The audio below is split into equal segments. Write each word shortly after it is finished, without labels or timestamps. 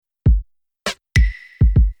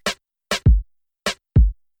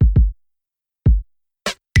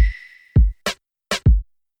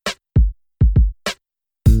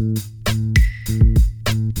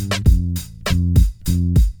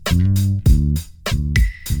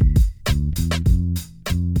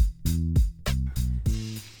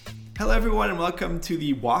everyone, and welcome to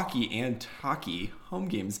the Walkie and Talkie Home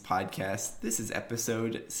Games Podcast. This is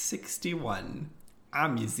episode 61.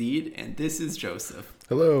 I'm Yazeed, and this is Joseph.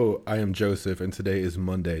 Hello, I am Joseph, and today is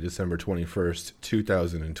Monday, December 21st,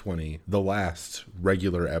 2020, the last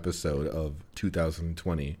regular episode of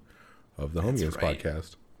 2020 of the Home Games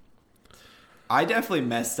Podcast. I definitely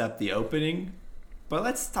messed up the opening, but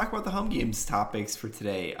let's talk about the Home Games topics for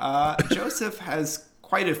today. Joseph has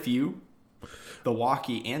quite a few. The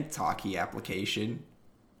walkie and talkie application.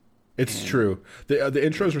 It's true. The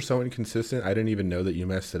intros are so inconsistent. I didn't even know that you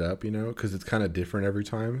messed it up, because it's kind of different every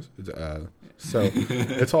time. So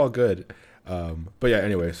it's all good. But yeah,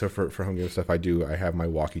 anyway, so for home game stuff, I have my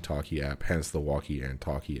walkie talkie app, hence the walkie and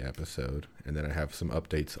talkie episode. And then I have some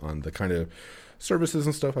updates on the kind of services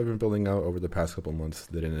and stuff I've been building out over the past couple months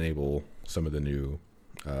that enable some of the new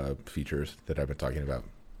features that I've been talking about.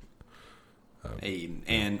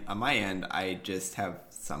 And on my end, I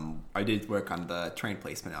did work on the train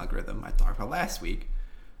placement algorithm I talked about last week,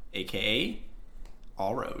 aka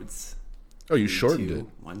all roads. Oh, you shortened it.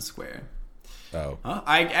 One square. Oh.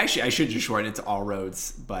 I should just shorten it to all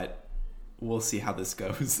roads, but we'll see how this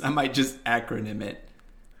goes. I might just acronym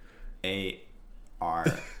it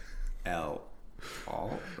ARL.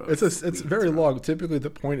 All roads. It's very long. Typically, the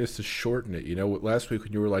point is to shorten it. Last week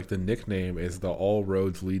when you were like, the nickname is the all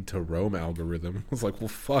roads lead to Rome algorithm. I was like, well,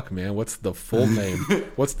 fuck, man. What's the full name?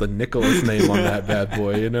 What's the Nicholas name on that bad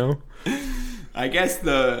boy? I guess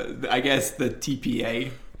the TPA,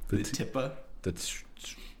 the TIPA,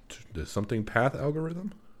 the something path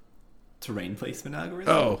algorithm, terrain placement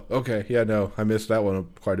algorithm. Oh, okay. Yeah, no, I missed that one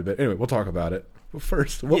quite a bit. Anyway, we'll talk about it. But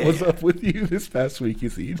first, what was up with you this past week, you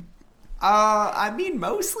see?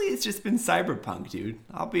 Mostly it's just been Cyberpunk, dude.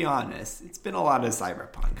 I'll be honest. It's been a lot of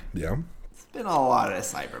Cyberpunk. Yeah? It's been a lot of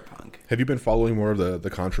Cyberpunk. Have you been following more of the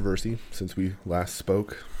controvery since we last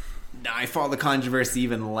spoke? No, I follow the controversy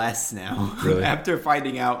even less now. Really? After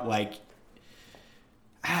finding out,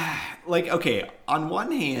 okay, on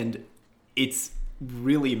one hand, it's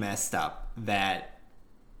really messed up that,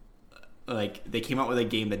 they came out with a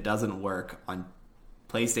game that doesn't work on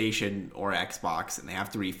PlayStation or Xbox, and they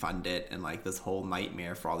have to refund it, and this whole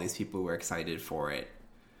nightmare for all these people who were excited for it.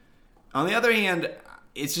 On the other hand,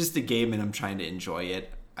 it's just a game and I'm trying to enjoy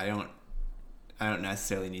it. I don't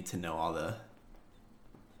necessarily need to know all the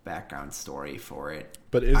background story for it.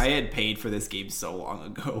 But I had paid for this game so long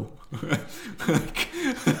ago.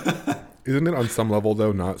 Isn't it on some level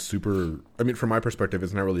though not super, from my perspective,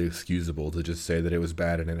 it's not really excusable to just say that it was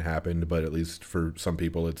bad and it happened, but at least for some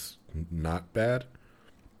people it's not bad?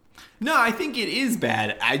 No, I think it is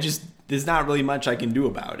bad. There's not really much I can do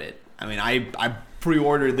about it. I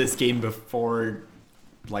pre-ordered this game before,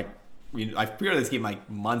 I pre-ordered this game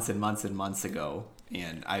months and months and months ago,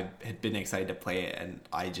 and I had been excited to play it, and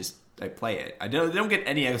I play it. They don't get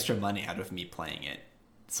any extra money out of me playing it,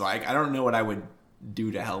 so I don't know what I would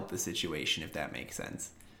do to help the situation, if that makes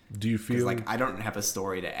sense. Do you feel I don't have a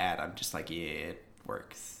story to add? I'm just yeah, it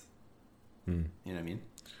works. You know what I mean?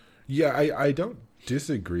 Yeah, I don't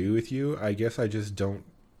disagree with you. I guess I just don't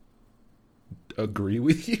agree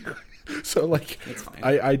with you. So it's fine.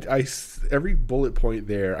 I every bullet point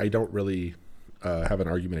there I don't really have an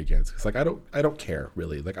argument against, because I don't care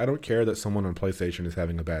really. I don't care that someone on PlayStation is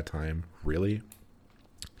having a bad time, really.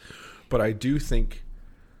 But I do think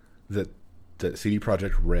that CD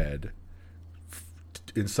Projekt Red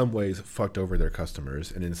in some ways fucked over their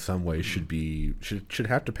customers, and in some ways should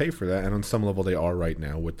have to pay for that, and on some level they are right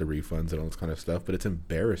now with the refunds and all this kind of stuff. But it's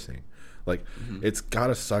embarrassing. It's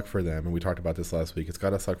gotta suck for them, and we talked about this last week. It's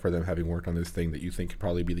gotta suck for them having worked on this thing that you think could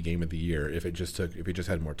probably be the game of the year if it just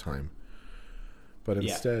had more time. But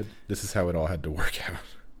instead, This is how it all had to work out.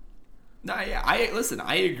 No, yeah,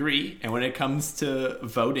 I agree. And when it comes to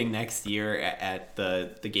voting next year at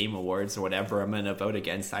the Game Awards or whatever, I'm going to vote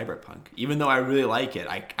against Cyberpunk. Even though I really like it,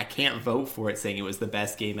 I can't vote for it saying it was the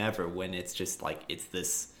best game ever when it's just it's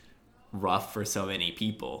this rough for so many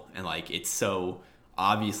people. And it's so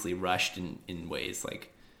obviously rushed in ways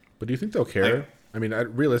But do you think they'll care?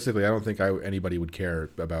 Realistically, I don't think anybody would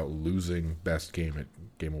care about losing best game at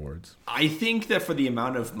Game Awards. I think that for the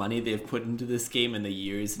amount of money they've put into this game and the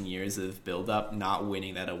years and years of build-up, not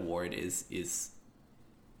winning that award is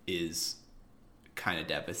kind of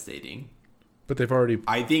devastating. But they've already...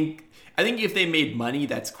 I think if they made money,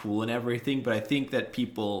 that's cool and everything, but I think that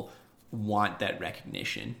people want that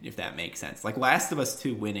recognition, if that makes sense. Last of Us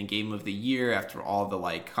 2 winning Game of the Year after all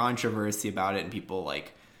the controversy about it and people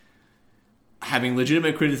having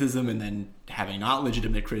legitimate criticism and then having not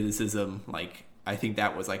legitimate criticism, I think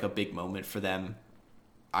that was a big moment for them.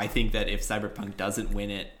 I think that if Cyberpunk doesn't win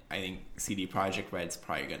it, I think CD Projekt Red's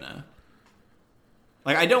probably gonna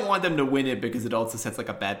Like, I don't want them to win it because it also sets like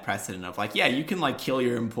a bad precedent of like, yeah, you can like kill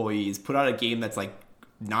your employees, put out a game that's like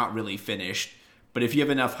not really finished, but if you have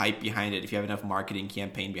enough hype behind it, if you have enough marketing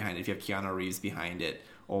campaign behind it, if you have Keanu Reeves behind it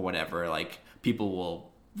or whatever, like people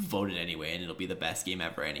will vote it anyway, and it'll be the best game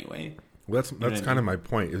ever anyway. Well, that's kind of my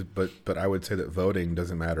point. But I would say that voting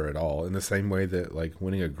doesn't matter at all. In the same way that like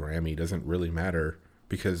winning a Grammy doesn't really matter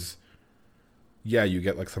because, yeah, you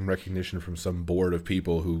get like some recognition from some board of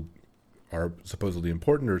people who are supposedly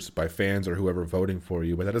important or by fans or whoever voting for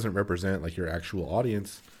you, but that doesn't represent like your actual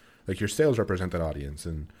audience. Like your sales represent that audience,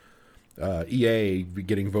 and EA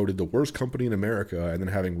getting voted the worst company in America and then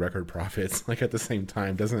having record profits like at the same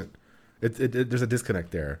time doesn't. There's a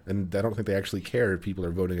disconnect there, and I don't think they actually care if people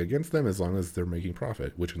are voting against them as long as they're making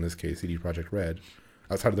profit, which in this case, CD Projekt Red,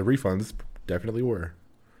 outside of the refunds, definitely were.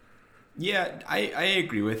 Yeah, I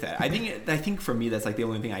agree with that. I think for me that's like the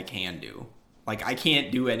only thing I can do. Like I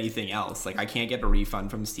can't do anything else. Like I can't get a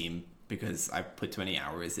refund from Steam because I've put too many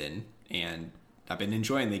hours in and I've been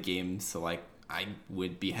enjoying the game. So like I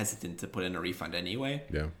would be hesitant to put in a refund anyway.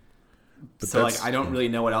 Yeah. But so like I don't really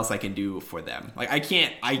know what else I can do for them. Like I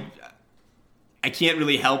can't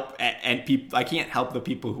really help I can't help the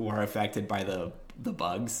people who are affected by the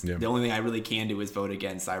bugs. Yeah. The only thing I really can do is vote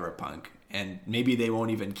against Cyberpunk, and maybe they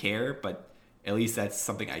won't even care, but at least that's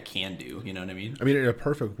something I can do. You know what I mean? I mean, in a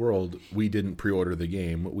perfect world, we didn't pre-order the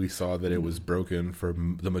game. We saw that it was broken for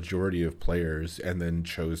the majority of players, and then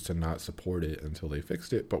chose to not support it until they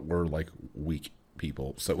fixed it. But we're like weak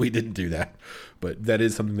people, so we didn't do that. But that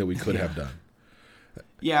is something that we could have done.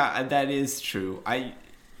 Yeah, that is true. I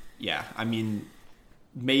mean,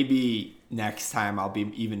 maybe next time I'll be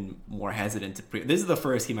even more hesitant to This is the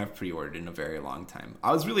first game I've pre-ordered in a very long time.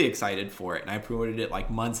 I was really excited for it, and I pre-ordered it like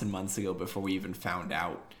months and months ago before we even found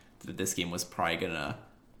out that this game was probably gonna...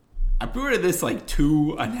 I pre-ordered this like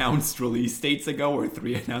 2 announced release dates ago or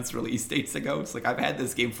 3 announced release dates ago. It's like I've had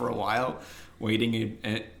this game for a while, waiting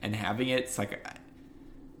and having it. It's like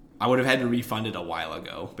I would have had to refund it a while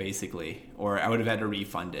ago, basically. Or I would have had to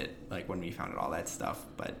refund it like when we found out all that stuff,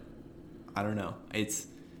 but... I don't know.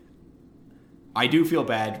 I do feel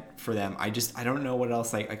bad for them. I don't know what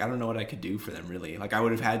else. Like I don't know what I could do for them really. Like I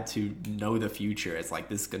would have had to know the future. It's like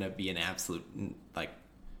this is gonna be an absolute like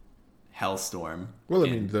hellstorm. Well, I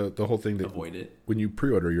mean the whole thing that avoid it. When you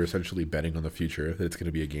pre-order, you're essentially betting on the future that it's going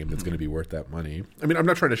to be a game that's going to be worth that money. I mean, I'm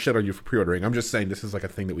not trying to shit on you for pre-ordering. I'm just saying this is like a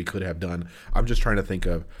thing that we could have done. I'm just trying to think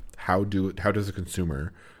of how does a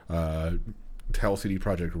consumer tell CD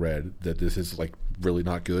Projekt Red that this is like really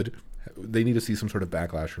not good. They need to see some sort of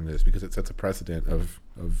backlash from this because it sets a precedent of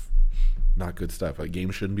not good stuff. Like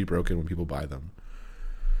games shouldn't be broken when people buy them.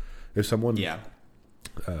 If someone,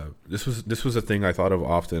 this was a thing I thought of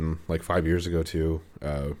often, like 5 years ago too,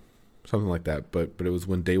 something like that. But it was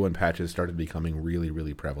when day one patches started becoming really,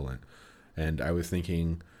 really prevalent, and I was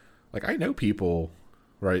thinking, like I know people,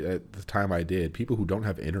 right at the time I did, people who don't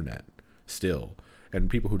have internet still. And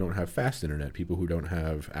people who don't have fast internet, people who don't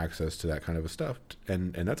have access to that kind of stuff.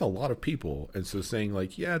 And that's a lot of people. And so saying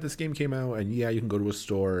like, yeah, this game came out and yeah, you can go to a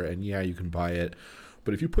store and yeah, you can buy it.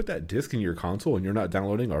 But if you put that disc in your console and you're not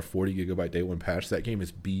downloading our 40 gigabyte day one patch, that game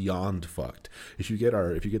is beyond fucked. If you get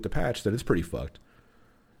the patch, then it's pretty fucked.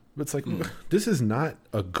 But it's like, this is not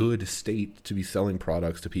a good state to be selling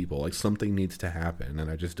products to people. Like something needs to happen. And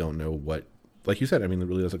I just don't know what, like you said, I mean, it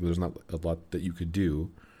really is like there's not a lot that you could do,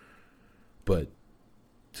 but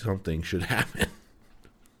something should happen.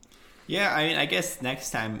 Yeah, I mean, I guess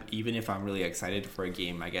next time, even if I'm really excited for a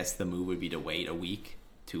game, I guess the move would be to wait a week,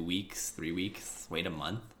 2 weeks, 3 weeks, wait a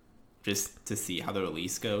month, just to see how the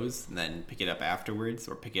release goes, and then pick it up afterwards,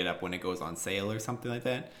 or pick it up when it goes on sale or something like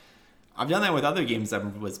that. I've done that with other games I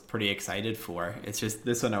was pretty excited for. It's just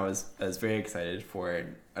this one I was very excited for,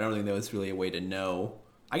 and I don't think there was really a way to know.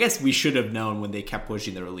 I guess we should have known when they kept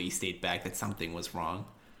pushing the release date back that something was wrong.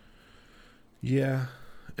 Yeah.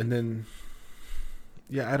 And then,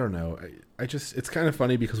 yeah, I don't know. I just, it's kind of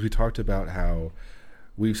funny because we talked about how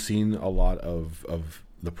we've seen a lot of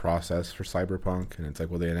the process for Cyberpunk, and it's like,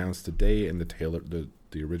 well, they announced the date and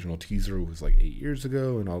the original teaser was like 8 years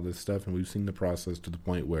ago and all this stuff, and we've seen the process to the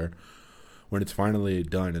point where when it's finally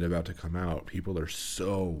done and about to come out, people are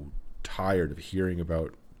so tired of hearing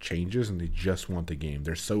about changes and they just want the game.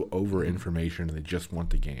 They're so over information and they just want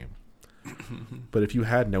the game. But if you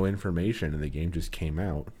had no information and the game just came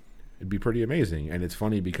out, it'd be pretty amazing. And it's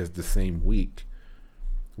funny because the same week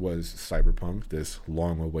was Cyberpunk, this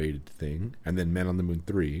long-awaited thing, and then Men on the Moon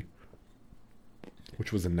 3,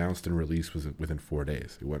 which was announced and released within 4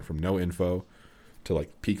 days. It went from no info to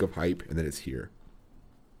like peak of hype, and then it's here.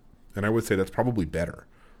 And I would say that's probably better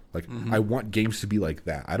Like, I want games to be like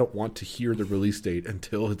that. I don't want to hear the release date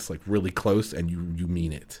until it's like really close and you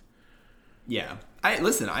mean it. Yeah. I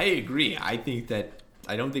agree. I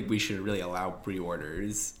don't think we should really allow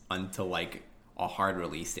pre-orders until like a hard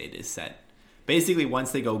release date is set. Basically,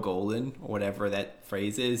 once they go golden or whatever that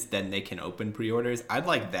phrase is, then they can open pre-orders. I'd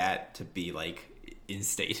like that to be like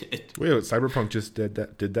instated. Wait, Cyberpunk just did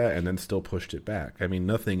that and then still pushed it back. I mean,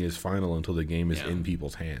 nothing is final until the game is in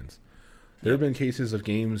people's hands. There have been cases of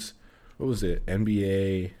games, what was it,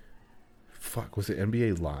 NBA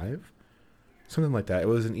Live? Something like that. It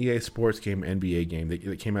was an EA Sports game, NBA game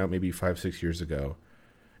that came out maybe 5-6 years ago.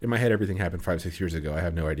 In my head, everything happened 5-6 years ago. I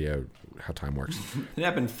have no idea how time works. It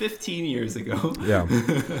happened 15 years ago. Yeah.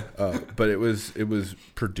 But it was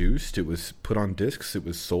produced, it was put on discs, it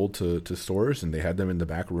was sold to stores, and they had them in the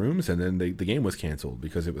back rooms, and then the game was canceled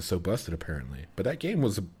because it was so busted, apparently. But that game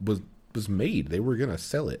was made. They were going to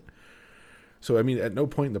sell it. So, I mean, at no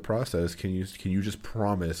point in the process can you just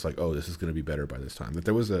promise, like, oh, this is going to be better by this time. That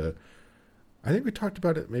there was I think we talked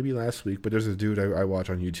about it maybe last week, but there's a dude I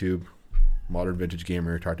watch on YouTube, Modern Vintage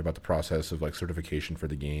Gamer, talked about the process of, like, certification for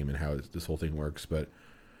the game and how this whole thing works. But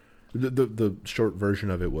the short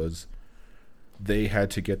version of it was they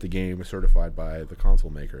had to get the game certified by the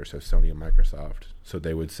console makers, so Sony and Microsoft. So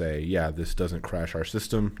they would say, yeah, this doesn't crash our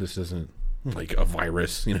system. This isn't, like, a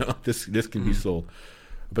virus, you know. This can be sold.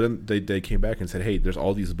 But then they came back and said, hey, there's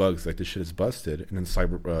all these bugs, like this shit is busted. And then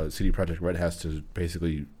CD Projekt Red has to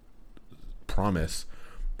basically promise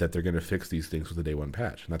that they're going to fix these things with the day one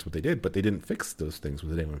patch. And that's what they did. But they didn't fix those things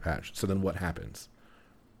with the day one patch. So then what happens?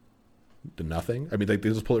 Nothing? I mean, like, they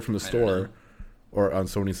just pull it from the store. Or on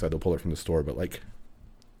Sony's side, they'll pull it from the store. But, like,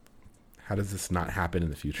 how does this not happen in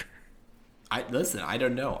the future? I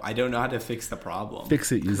don't know. I don't know how to fix the problem.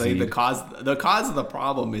 Fix it, Like, the cause of the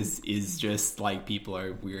problem is just like people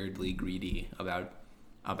are weirdly greedy about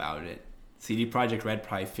it. CD Projekt Red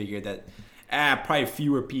probably figured that probably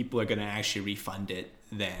fewer people are going to actually refund it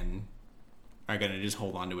than are going to just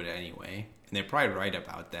hold on to it anyway. And they're probably right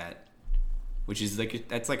about that, which is like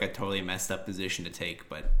that's like a totally messed up position to take.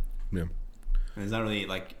 But yeah, it's not really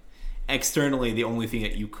like externally. The only thing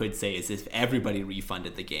that you could say is if everybody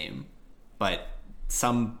refunded the game. But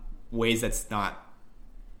some ways that's not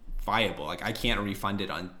viable. Like, I can't refund it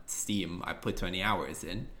on Steam. I put 20 hours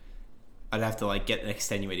in. I'd have to, like, get an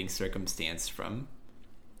extenuating circumstance from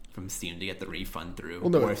Steam to get the refund through. Well,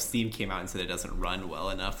 no. Or if Steam came out and said it doesn't run well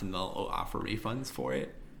enough, and they'll offer refunds for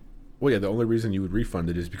it. Well, yeah, the only reason you would refund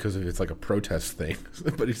it is because if it's like a protest thing.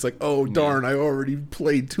 But it's like, oh, darn, I already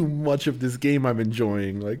played too much of this game I'm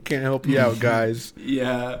enjoying. Like, can't help you out, guys.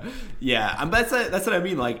 Yeah. That's what I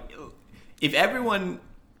mean. Like, If everyone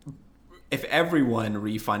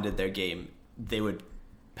refunded their game, they would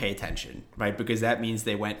pay attention, right? Because that means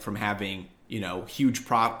they went from having, you know, huge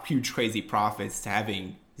crazy profits to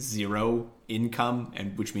having zero income,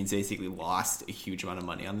 and which means basically lost a huge amount of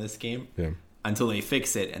money on this game until they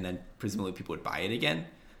fix it, and then presumably people would buy it again.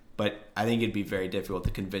 But I think it'd be very difficult to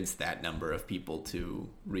convince that number of people to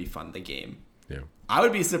refund the game. Yeah, I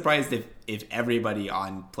would be surprised if everybody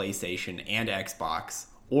on PlayStation and Xbox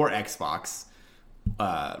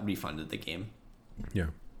refunded the game. Yeah.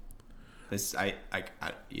 That's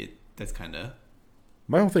kind of...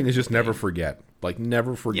 My whole thing is just never forget. Like,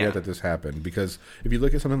 never forget that this happened. Because if you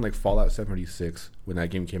look at something like Fallout 76, when that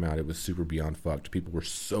game came out, it was super beyond fucked. People were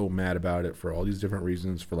so mad about it for all these different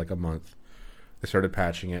reasons for like a month. They started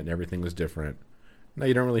patching it and everything was different. Now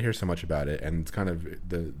you don't really hear so much about it. And it's kind of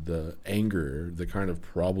the anger, the kind of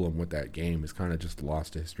problem with that game is kind of just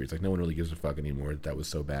lost to history. It's like no one really gives a fuck anymore that was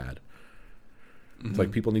so bad. It's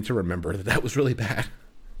like people need to remember that was really bad.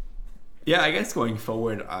 Yeah, I guess going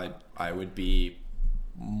forward, I would be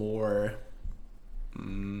more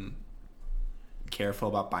careful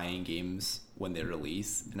about buying games when they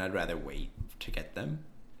release, and I'd rather wait to get them.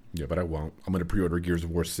 Yeah, but I won't. I'm going to pre-order Gears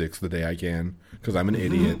of War 6 the day I can, because I'm an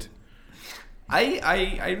idiot.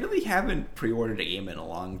 I really haven't pre-ordered a game in a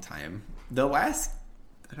long time. I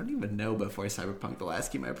don't even know before Cyberpunk, the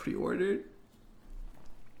last game I pre-ordered.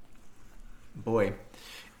 Boy,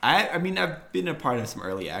 I mean, I've been a part of some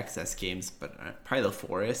early access games, but probably The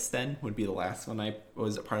Forest then would be the last one I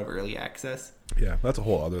was a part of early access. Yeah, that's a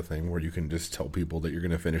whole other thing where you can just tell people that you're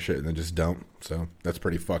going to finish it and then just don't. So that's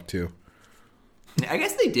pretty fucked too. I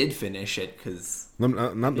guess they did finish it because...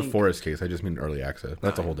 Not the Forest case, I just mean early access.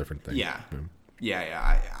 That's a whole different thing. Yeah.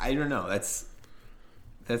 I don't know. That's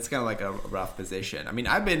kind of like a rough position. I mean,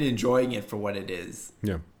 I've been enjoying it for what it is.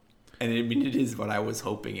 Yeah. And I mean, it is what I was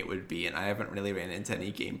hoping it would be, and I haven't really ran into any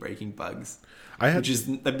game-breaking bugs.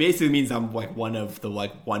 That basically means I'm like one of the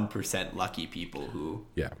like 1% lucky people who.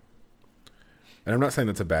 Yeah. And I'm not saying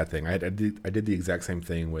that's a bad thing. I did the exact same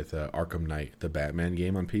thing with Arkham Knight, the Batman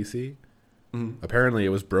game on PC. Apparently, it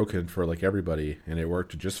was broken for like everybody, and it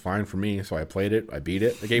worked just fine for me. So I played it, I beat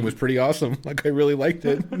it. The game was pretty awesome. Like I really liked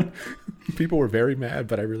it. People were very mad,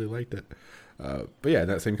 but I really liked it. But yeah,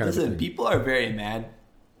 that same kind of thing. People are very mad.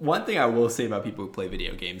 One thing I will say about people who play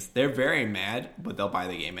video games, they're very mad, but they'll buy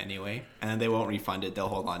the game anyway, and then they won't refund it. They'll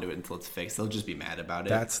hold on to it until it's fixed. They'll just be mad about it.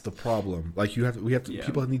 That's the problem. Like we have to. Yeah.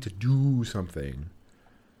 People need to do something.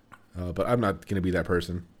 But I'm not going to be that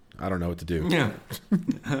person. I don't know what to do. Yeah.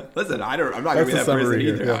 Listen, I'm not going to be that person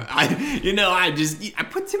either. Yeah. I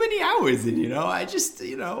put too many hours in, I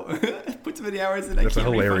put too many hours in. That's a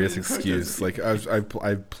hilarious excuse. Like,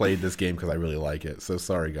 I played this game because I really like it. So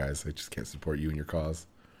sorry, guys. I just can't support you and your cause.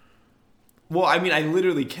 Well, I mean, I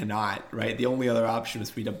literally cannot, right? The only other option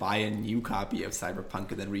was for me to buy a new copy of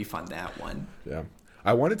Cyberpunk and then refund that one. Yeah.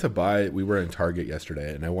 I wanted to buy, we were in Target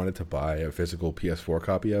yesterday, and I wanted to buy a physical PS4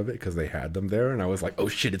 copy of it because they had them there, and I was like, oh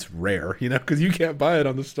shit, it's rare, because you can't buy it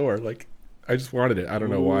on the store. Like, I just wanted it. I don't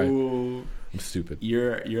know why. I'm stupid.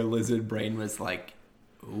 Your lizard brain was like,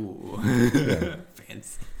 ooh,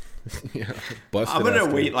 fancy. Yeah, I'm going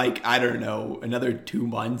to wait, I don't know, another 2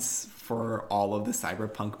 months for all of the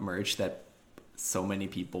Cyberpunk merch that so many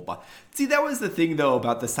people bought. See, that was the thing though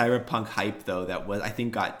about the Cyberpunk hype though that was I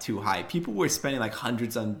think got too high. People were spending like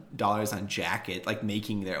hundreds of dollars on jacket, like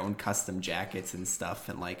making their own custom jackets and stuff,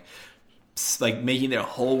 and like making their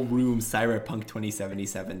whole room Cyberpunk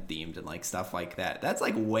 2077 themed and like stuff like that. That's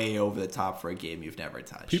like way over the top for a game you've never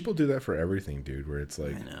touched. People do that for everything, dude, where it's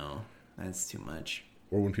like, I know, that's too much.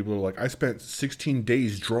 Or when people are like, I spent 16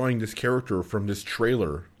 days drawing this character from this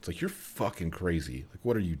trailer. It's like, you're fucking crazy. Like,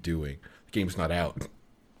 what are you doing? The game's not out.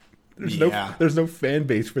 There's no fan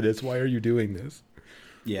base for this. Why are you doing this?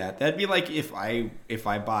 Yeah, that'd be like if I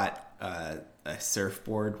bought a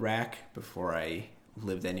surfboard rack before I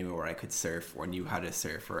lived anywhere where I could surf or knew how to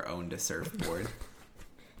surf or owned a surfboard.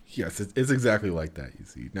 Yes, it's exactly like that, you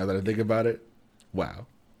see. Now that I think about it, wow.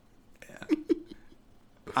 Yeah.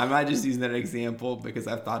 I'm not just using that example because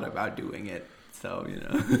I've thought about doing it. So,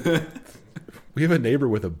 We have a neighbor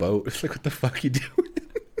with a boat. It's like, what the fuck are you doing?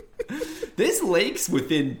 This lake's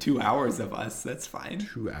within 2 hours of us. That's fine.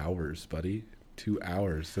 2 hours, buddy. 2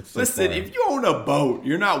 hours. That's so Listen, far. if you own a boat,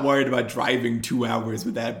 you're not worried about driving 2 hours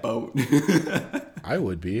with that boat. I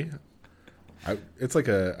would be.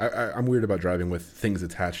 I'm weird about driving with things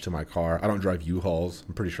attached to my car. I don't drive U-Hauls.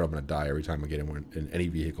 I'm pretty sure I'm going to die every time I get in any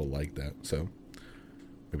vehicle like that. So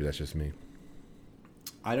maybe that's just me.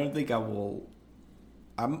 I don't think I will.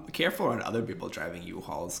 I'm careful on other people driving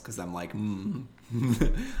U-Hauls because I'm like,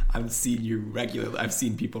 I've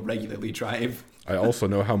seen people regularly drive. I also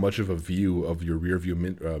know how much of a view of your rear view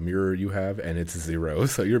mirror you have, and it's 0.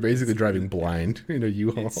 So you're basically driving blind in a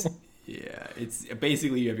U-Haul. It's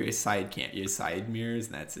basically you have your side mirrors,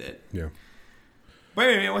 and that's it. Yeah.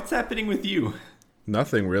 Wait a minute, what's happening with you?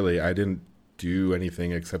 Nothing really. I didn't do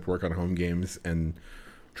anything except work on home games and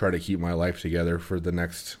try to keep my life together for the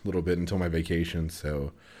next little bit until my vacation.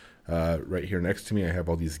 So right here next to me, I have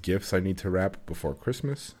all these gifts I need to wrap before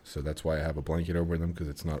Christmas. So that's why I have a blanket over them, because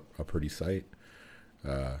it's not a pretty sight.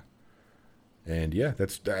 And yeah,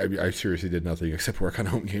 I seriously did nothing except work on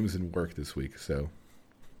home games and work this week. So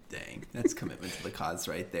dang, that's commitment to the cause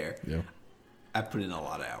right there. Yeah. I put in a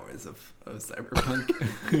lot of hours of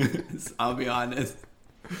Cyberpunk. I'll be honest.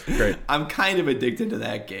 Great. I'm kind of addicted to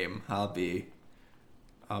that game. I'll be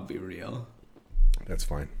real. That's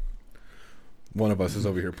fine. One of us is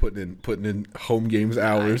over here putting in home games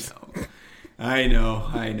hours. I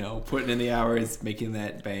know. Putting in the hours, making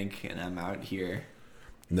that bank, and I'm out here.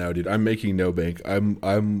 No, dude, I'm making no bank.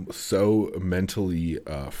 I'm so mentally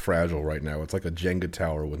fragile right now. It's like a Jenga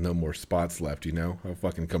tower with no more spots left. I'll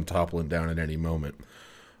fucking come toppling down at any moment.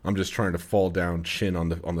 I'm just trying to fall down chin on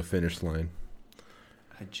the finish line.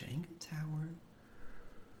 A Jenga tower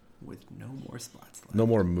with no more spots left. No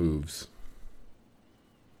more moves.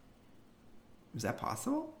 Is that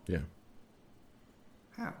possible? Yeah.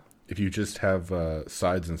 How? If you just have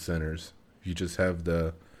sides and centers, if you just have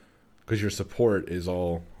because your support is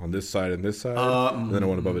all on this side and this side, and then the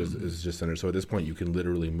one above it is just center. So at this point, you can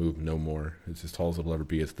literally move no more. It's as tall as it'll ever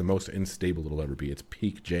be. It's the most unstable it'll ever be. It's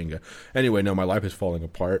peak Jenga. Anyway, no, my life is falling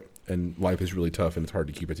apart, and life is really tough, and it's hard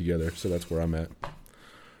to keep it together. So that's where I'm at.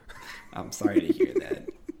 I'm sorry to hear that.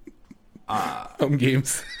 Home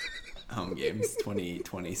games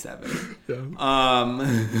 2027. Yeah.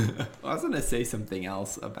 I was gonna say something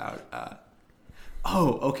else about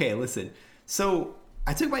okay, listen. So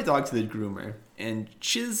I took my dog to the groomer, and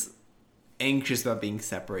she's anxious about being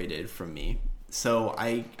separated from me. So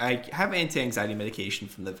I have anti-anxiety medication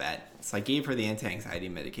from the vet. So I gave her the anti-anxiety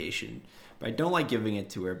medication. But I don't like giving it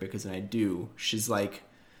to her because when I do, she's like...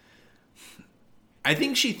 I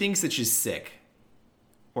think she thinks that she's sick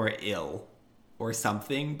or ill or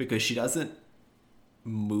something because she doesn't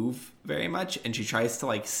move very much and she tries to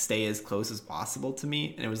like stay as close as possible to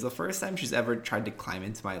me. And it was the first time she's ever tried to climb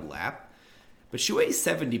into my lap. But she weighs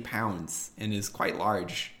 70 pounds and is quite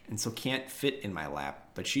large and so can't fit in my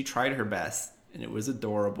lap. But she tried her best and it was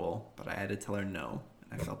adorable, but I had to tell her no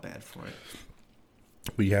and I felt bad for it.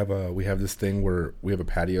 We have this thing where we have a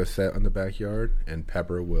patio set in the backyard and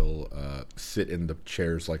Pepper will sit in the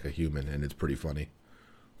chairs like a human and it's pretty funny.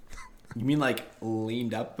 You mean like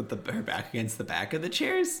leaned up with her back against the back of the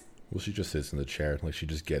chairs? Well, she just sits in the chair, like she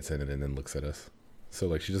just gets in it and then looks at us. So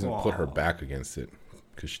like she doesn't put her back against it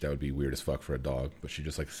because that would be weird as fuck for a dog, but she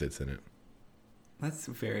just like sits in it. That's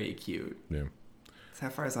very cute. Yeah.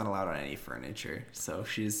 Sapphire is not allowed on any furniture, so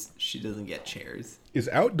she doesn't get chairs. Is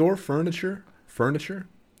outdoor furniture?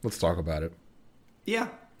 Let's talk about it. Yeah,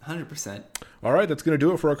 100%. All right, that's going to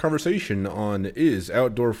do it for our conversation on is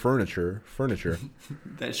outdoor furniture.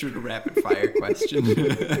 That should be a rapid fire question.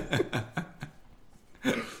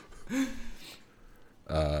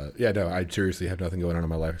 No, I seriously have nothing going on in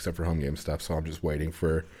my life except for home game stuff, so I'm just waiting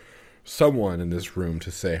for someone in this room to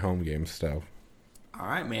say home game stuff. All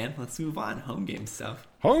right, man, let's move on. Home game stuff.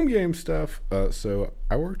 Home game stuff. So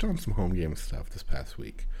I worked on some home game stuff this past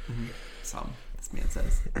week. Mm-hmm. This man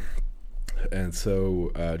says. And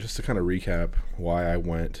so just to kind of recap why I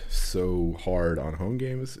went so hard on home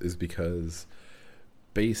games is because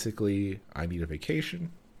basically I need a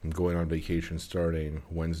vacation. I'm going on vacation starting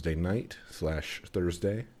Wednesday night /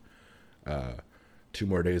 Thursday. 2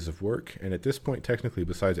 more days of work. And at this point, technically,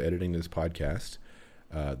 besides editing this podcast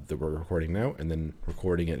that we're recording now and then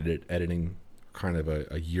recording and editing kind of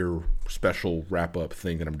a year special wrap-up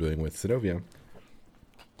thing that I'm doing with Sinovia,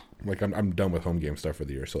 like I'm done with home game stuff for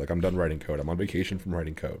the year. So like I'm done writing code. I'm on vacation from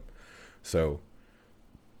writing code. So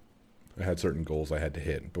I had certain goals I had to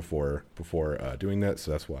hit before doing that.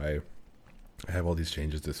 So that's why I have all these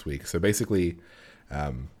changes this week. So basically,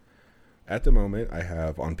 at the moment, I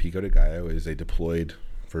have on Pico de Gallo is a deployed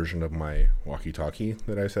version of my walkie talkie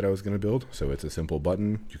that I said I was going to build. So it's a simple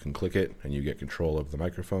button. You can click it and you get control of the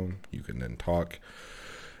microphone. You can then talk.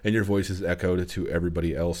 And your voice is echoed to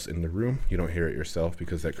everybody else in the room. You don't hear it yourself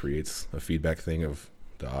because that creates a feedback thing of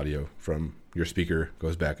the audio from your speaker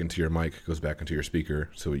goes back into your mic, goes back into your speaker.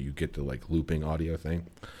 So you get the like looping audio thing.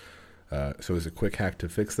 So it's a quick hack to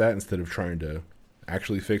fix that. Instead of trying to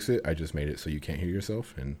actually fix it, I just made it so you can't hear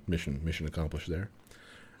yourself, and mission accomplished there.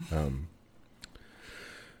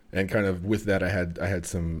 And kind of with that, I had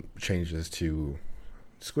some changes to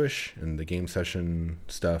Squish and the game session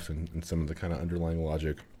stuff and some of the kind of underlying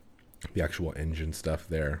logic, the actual engine stuff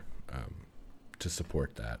there, to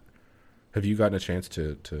support that. Have you gotten a chance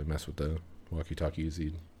to mess with the walkie-talkie,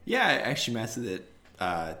 Yazeed? Yeah, I actually messed with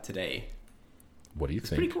it today. What do you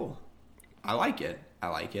think? It's pretty cool. I like it.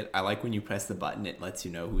 I like when you press the button, it lets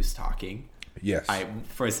you know who's talking. Yes.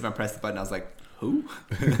 First time I pressed the button, I was like, who?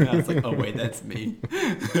 And I was like, oh, wait, that's me.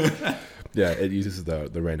 Yeah, it uses the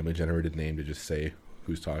randomly generated name to just say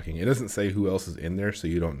who's talking. It doesn't say who else is in there, so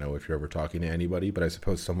you don't know if you're ever talking to anybody, but I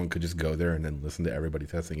suppose someone could just go there and then listen to everybody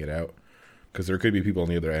testing it out, because there could be people on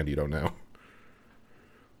the other end you don't know.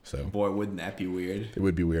 So boy, wouldn't that be weird? It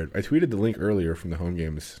would be weird. I tweeted the link earlier from the Home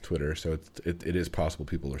Games Twitter, so it is possible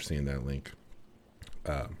people are seeing that link.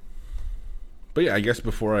 But yeah, I guess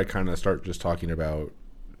before I kind of start just talking about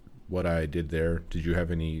what I did there, did you have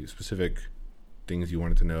any specific things you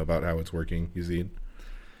wanted to know about how it's working, Yazeed?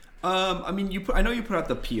 I mean, I know you put out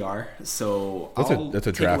the PR, so that's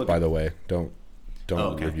a draft, by the way. Don't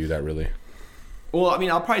okay. Review that really. Well, I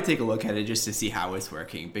mean, I'll probably take a look at it just to see how it's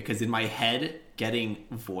working, because in my head, getting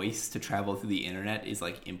voice to travel through the internet is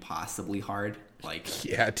like impossibly hard. Like,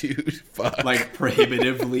 yeah, dude, fuck. Like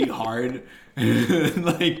prohibitively hard.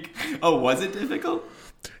 Like, oh, was it difficult?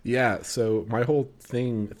 Yeah, so my whole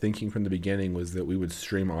thinking from the beginning was that we would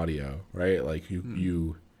stream audio, right? Like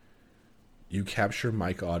you capture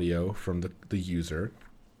mic audio from the user,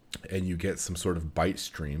 and you get some sort of byte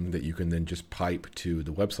stream that you can then just pipe to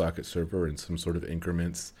the WebSocket server in some sort of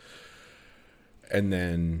increments, and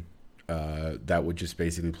then that would just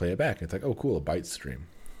basically play it back. It's like, oh, cool, a byte stream.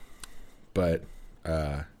 But it's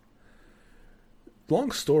a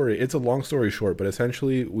long story short, but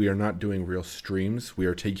essentially we are not doing real streams. We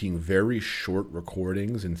are taking very short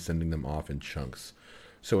recordings and sending them off in chunks.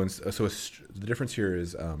 So the difference here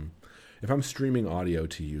is if I'm streaming audio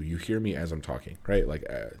to you, you hear me as I'm talking, right? Like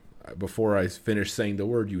before I finish saying the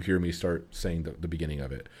word, you hear me start saying the beginning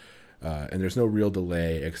of it. And there's no real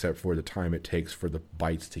delay except for the time it takes for the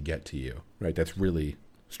bytes to get to you, right? That's really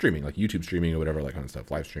streaming, like YouTube streaming or whatever, like kind of stuff,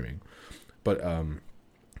 live streaming. But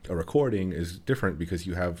a recording is different because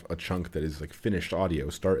you have a chunk that is like finished audio,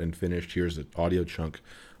 start and finished. Here's an audio chunk.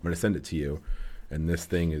 I'm going to send it to you. And this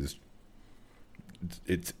thing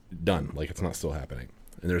it's done. Like, it's not still happening.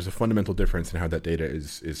 And there's a fundamental difference in how that data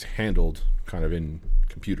is handled kind of in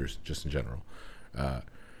computers, just in general.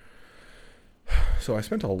 So I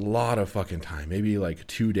spent a lot of fucking time, maybe like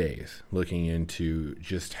 2 days, looking into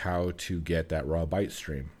just how to get that raw byte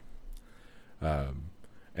stream.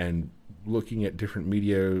 And looking at different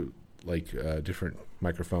media, like different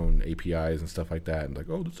microphone APIs and stuff like that. And like,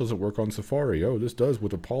 oh, this doesn't work on Safari. Oh, this does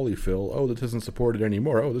with a polyfill. Oh, this isn't supported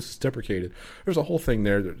anymore. Oh, this is deprecated. There's a whole thing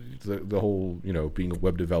there. The whole, being a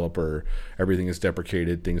web developer, everything is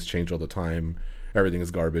deprecated. Things change all the time. Everything is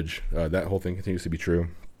garbage. That whole thing continues to be true.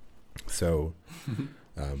 So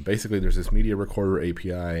basically there's this media recorder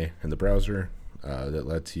API in the browser that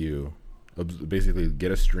lets you basically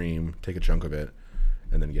get a stream, take a chunk of it,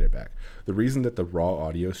 and then get it back. The reason that the raw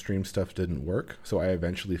audio stream stuff didn't work, so I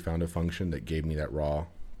eventually found a function that gave me that raw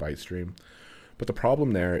byte stream. But the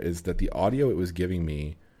problem there is that the audio it was giving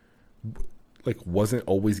me wasn't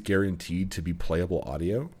always guaranteed to be playable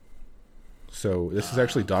audio. So this is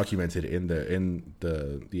actually documented in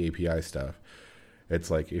the API stuff.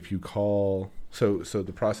 It's like if you call, so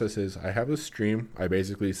the process is I have a stream. I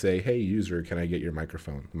basically say, hey user, can I get your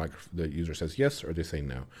microphone? The user says yes, or they say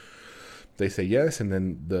no. They say yes, and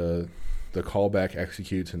then the callback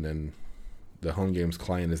executes, and then the home games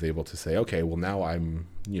client is able to say, okay, well now I'm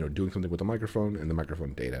doing something with the microphone and the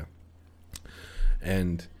microphone data.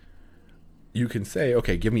 And you can say,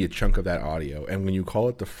 okay, give me a chunk of that audio. And when you call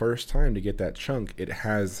it the first time to get that chunk, it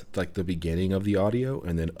has like the beginning of the audio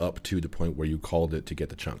and then up to the point where you called it to get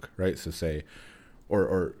the chunk, right? So say,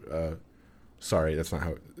 sorry, that's not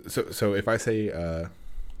how. So if I say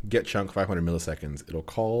get chunk 500 milliseconds, it'll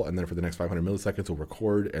call, and then for the next 500 milliseconds, it'll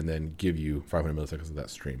record and then give you 500 milliseconds of that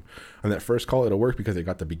stream. On that first call, it'll work because it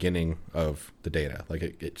got the beginning of the data. Like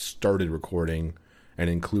it started recording and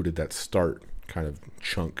included that start kind of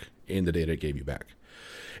chunk in the data it gave you back.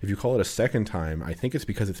 If you call it a second time, I think it's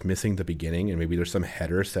because it's missing the beginning and maybe there's some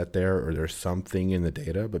header set there or there's something in the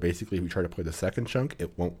data. But basically, if we try to play the second chunk,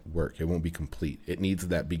 it won't work. It won't be complete. It needs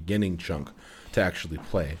that beginning chunk to actually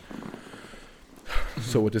play.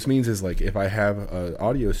 So what this means is, like, if I have an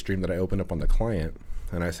audio stream that I open up on the client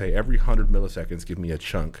and I say every 100 milliseconds, give me a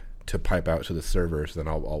chunk to pipe out to the server, so then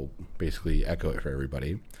I'll basically echo it for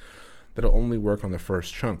everybody. That'll only work on the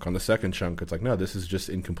first chunk. On the second chunk, it's like, no, this is just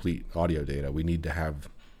incomplete audio data. We need to have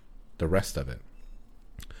the rest of it.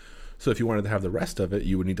 So if you wanted to have the rest of it,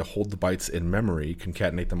 you would need to hold the bytes in memory,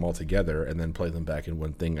 concatenate them all together, and then play them back in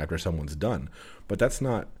one thing after someone's done. But that's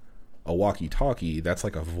not a walkie-talkie. That's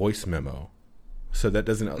like a voice memo. So that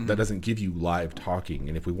doesn't give you live talking.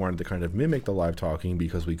 And if we wanted to kind of mimic the live talking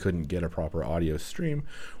because we couldn't get a proper audio stream,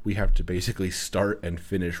 we have to basically start and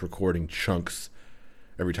finish recording chunks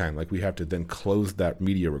every time. Like, we have to then close that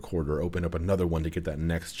media recorder, open up another one to get that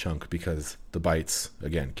next chunk because the bytes,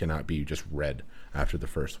 again, cannot be just read after the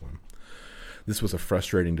first one. This was a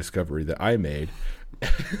frustrating discovery that I made.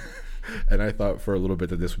 And I thought for a little bit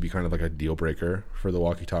that this would be kind of like a deal breaker for the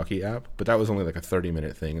walkie-talkie app. But that was only like a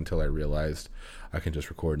 30-minute thing until I realized I can just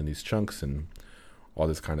record in these chunks and all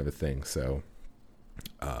this kind of a thing. So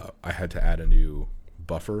I had to add a new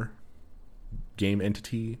buffer game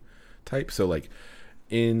entity type. So like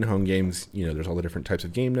in home games, there's all the different types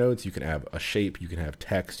of game nodes. You can have a shape, you can have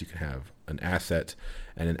text, you can have an asset.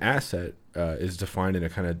 And an asset is defined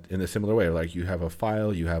in a similar way. Like you have a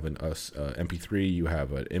file, you have an MP3, you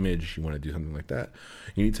have an image, you want to do something like that.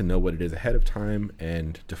 You need to know what it is ahead of time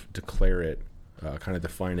and declare it, kind of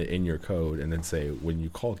define it in your code, and then say, when you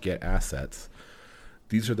call get assets,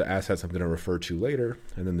 these are the assets I'm going to refer to later,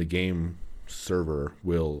 and then the game server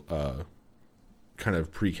will kind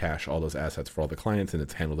of pre-cache all those assets for all the clients, and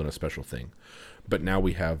it's handled in a special thing. But now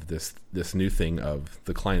we have this new thing of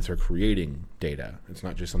the clients are creating data. It's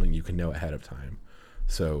not just something you can know ahead of time.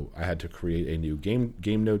 So I had to create a new game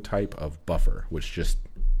node type of buffer, which just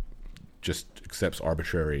accepts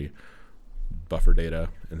arbitrary buffer data,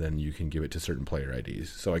 and then you can give it to certain player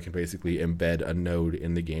IDs. So I can basically embed a node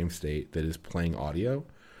in the game state that is playing audio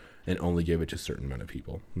and only give it to a certain amount of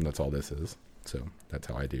people. And that's all this is. So that's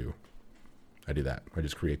how I do that. I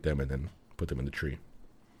just create them and then put them in the tree.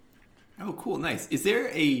 Oh, cool. Nice. Is there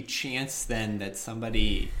a chance then that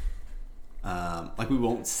somebody, we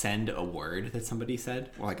won't send a word that somebody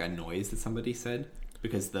said or like a noise that somebody said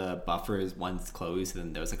because the buffer is once closed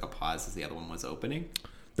and there was like a pause as the other one was opening?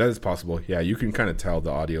 That is possible. Yeah, you can kind of tell the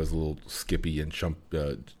audio is a little skippy and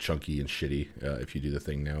chunky and shitty if you do the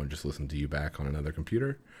thing now and just listen to you back on another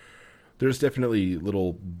computer. There's definitely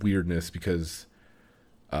little weirdness because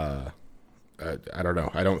I don't know.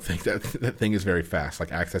 I don't think that thing is very fast. Like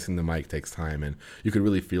accessing the mic takes time, and you could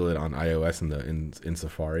really feel it on iOS in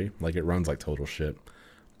Safari. Like it runs like total shit.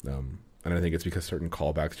 And I think it's because certain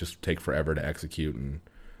callbacks just take forever to execute and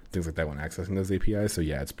things like that when accessing those APIs. So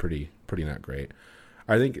yeah, it's pretty not great.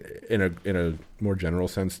 I think in a more general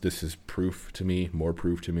sense, this is more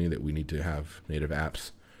proof to me that we need to have native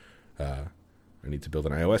apps. I need to build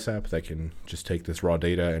an iOS app that can just take this raw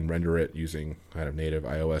data and render it using kind of native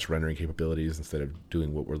iOS rendering capabilities instead of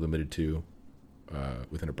doing what we're limited to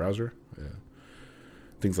within a browser.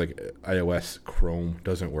 Things like iOS Chrome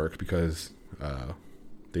doesn't work because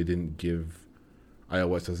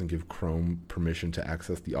iOS doesn't give Chrome permission to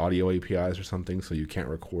access the audio APIs or something, so you can't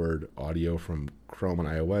record audio from Chrome on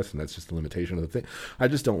iOS, and that's just a limitation of the thing. I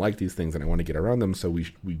just don't like these things, and I want to get around them, so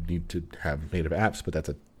we need to have native apps, but that's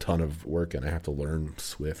a ton of work, and I have to learn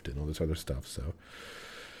Swift and all this other stuff, so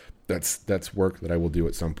that's work that I will do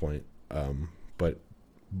at some point. But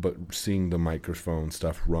seeing the microphone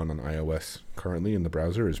stuff run on iOS currently in the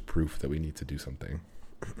browser is proof that we need to do something.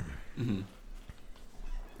 Mm-hmm.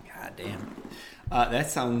 God damn.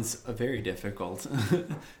 That sounds very difficult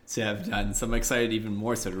to have done. So I'm excited even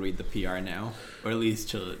more so to read the PR now, or at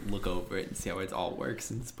least to look over it and see how it all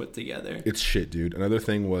works and it's put together. It's shit, dude. Another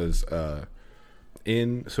thing was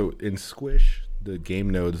in Squish, the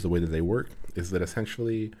game nodes, the way that they work is that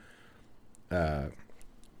essentially a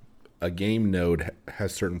game node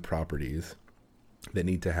has certain properties that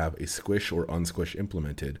need to have a squish or unsquish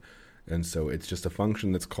implemented. And so it's just a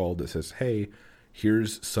function that's called that says, hey,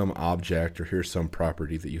 here's some object or here's some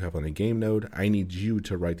property that you have on a game node. I need you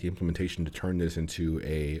to write the implementation to turn this into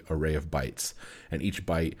a array of bytes. And each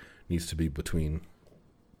byte needs to be between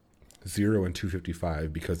 0 and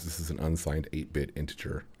 255 because this is an unsigned 8-bit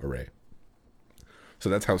integer array. So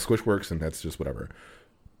that's how Squish works, and that's just whatever.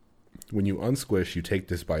 When you unsquish, you take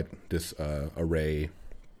this array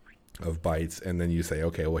of bytes, and then you say,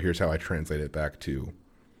 okay, well, here's how I translate it back to,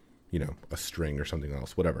 a string or something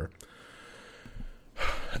else, whatever.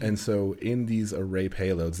 And so in these array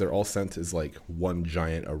payloads, they're all sent as like one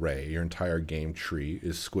giant array. Your entire game tree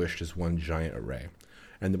is squished as one giant array.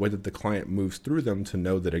 And the way that the client moves through them to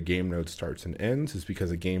know that a game node starts and ends is because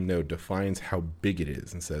a game node defines how big it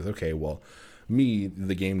is and says, okay, well, me,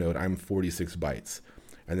 the game node, I'm 46 bytes.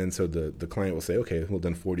 And then so the client will say, okay, well,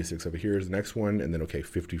 then 46 over here is the next one. And then, okay,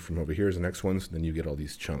 50 from over here is the next one. So then you get all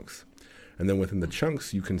these chunks. And then within the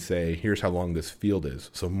chunks, you can say, here's how long this field is.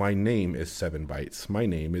 So my name is 7 bytes. My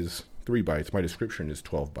name is 3 bytes. My description is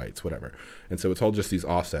 12 bytes, whatever. And so it's all just these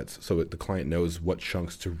offsets so that the client knows what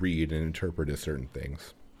chunks to read and interpret as certain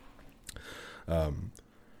things.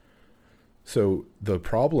 So the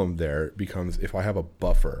problem there becomes if I have a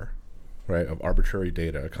buffer, right, of arbitrary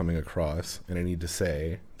data coming across, and I need to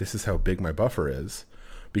say, this is how big my buffer is.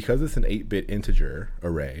 Because it's an 8-bit integer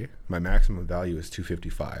array, my maximum value is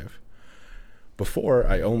 255. Before,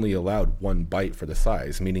 I only allowed 1 byte for the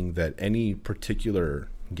size, meaning that any particular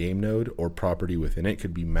game node or property within it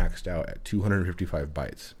could be maxed out at 255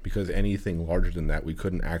 bytes. Because anything larger than that, we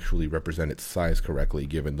couldn't actually represent its size correctly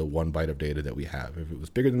given the 1 byte of data that we have. If it was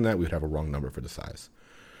bigger than that, we would have a wrong number for the size.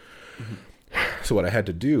 Mm-hmm. So what I had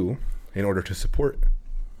to do in order to support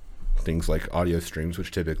things like audio streams, which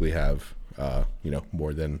typically have,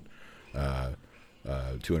 more than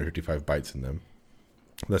 255 bytes in them,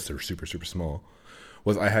 unless they're super, super small,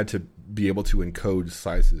 was I had to be able to encode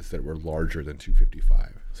sizes that were larger than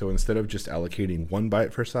 255. So instead of just allocating 1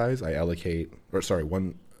 byte for size, I allocate, 1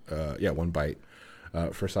 byte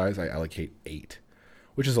for size, I allocate 8,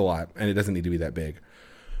 which is a lot, and it doesn't need to be that big.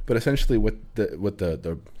 But essentially what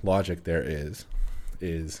the logic there is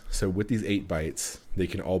so with these 8 bytes, they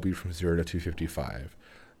can all be from 0 to 255.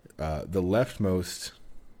 The leftmost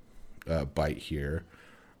byte here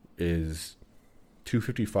is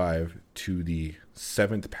 255 to the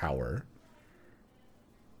 7th power,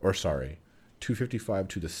 255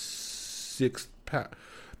 to the 6th power.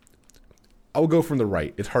 I'll go from the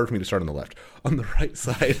right. It's hard for me to start on the left. On the right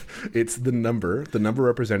side, it's the number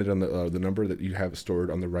represented on the number that you have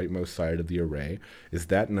stored on the rightmost side of the array is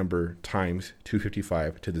that number times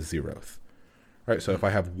 255 to the 0th. All right, so if I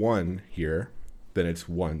have 1 here, then it's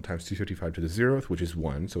 1 times 255 to the 0th, which is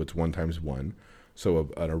 1, so it's 1 times 1. So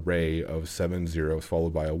an array of 7 zeros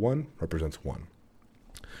followed by a 1 represents 1.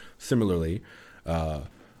 Similarly, an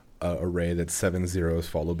array that's 7 zeros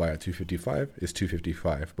followed by a 255 is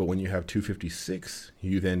 255. But when you have 256,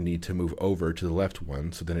 you then need to move over to the left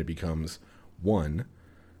one. So then it becomes 1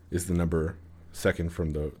 is the number second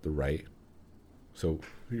from the right. So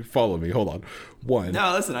you follow me. Hold on. 1.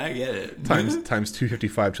 No, listen, I get it. times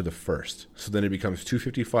 255 to the first. So then it becomes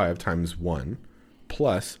 255 times 1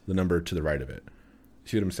 plus the number to the right of it.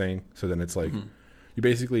 See what I'm saying? So then it's like you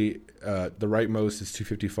basically the rightmost is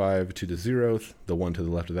 255 to the 0th. The one to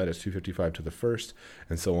the left of that is 255 to the first,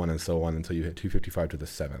 and so on until you hit 255 to the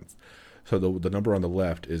 7th. So the number on the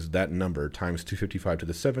left is that number times 255 to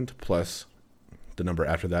the 7th plus the number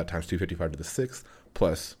after that times 255 to the 6th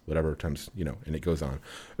plus whatever times, and it goes on.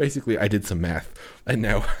 Basically, I did some math, and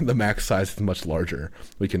now the max size is much larger.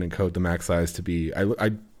 We can encode the max size to be,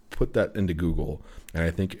 I put that into Google, and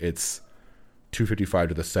I think it's 255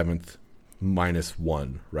 to the 7th minus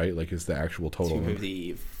 1, right? Like, is the actual total.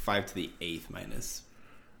 255 to the 8th minus.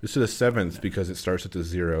 It's to the 7th because it starts at the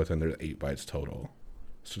 0th, and there's 8 bytes total.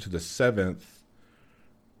 So to the 7th,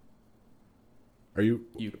 are you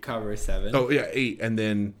cover 7? Oh yeah, 8, and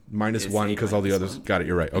then minus 1 because all the others. Got it.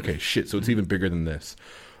 You're right. Okay, shit. So it's even bigger than this.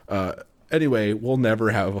 Anyway, we'll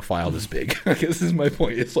never have a file this big. I guess is my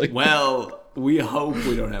point. It's like, well, we hope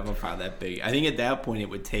we don't have a file that big. I think at that point it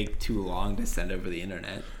would take too long to send over the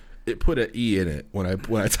internet. It put an E in it when I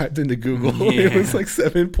typed into Google. Yeah. It was like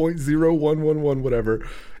 7.0111 whatever.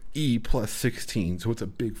 E plus 16. So it's a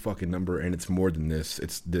big fucking number, and it's more than this.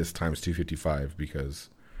 It's this times 255 because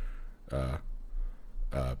I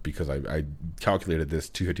calculated this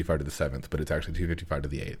 255 to the 7th, but it's actually 255 to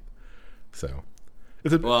the 8th. So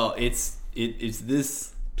it's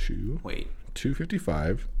this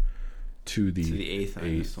 255 to the 8th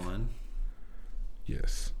minus 1.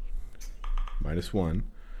 Yes, minus 1.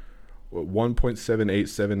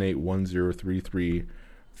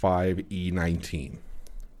 1.78781033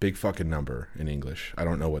 big fucking number in English. I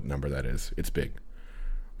don't know what number that is. It's big.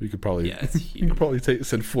 We could probably it's huge. You could probably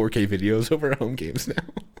send 4K videos over home games now.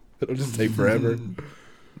 It'll just take forever.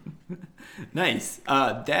 Nice.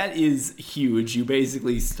 That is huge. You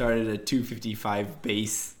basically started a 255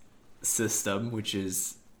 base system, which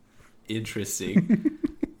is interesting.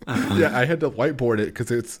 Yeah, I had to whiteboard it because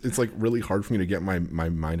it's like really hard for me to get my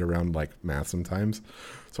mind around like math sometimes.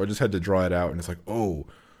 So I just had to draw it out, and it's like, oh,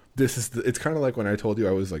 it's kind of like when I told you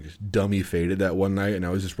I was like dummy faded that one night, and I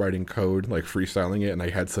was just writing code, like freestyling it, and I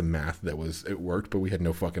had some math it worked, but we had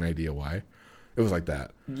no fucking idea why. It was like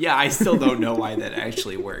that. Yeah, I still don't know why that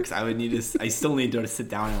actually works. I still need to sit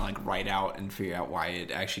down and like write out and figure out why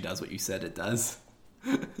it actually does what you said it does.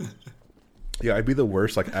 Yeah, I'd be the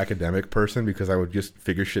worst like academic person because I would just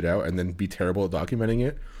figure shit out and then be terrible at documenting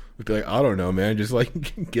it. I'd be like, I don't know, man, just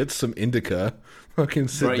like get some indica, fucking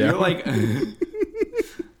sit down. You're like.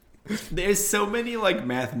 There's so many like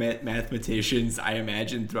mathematicians I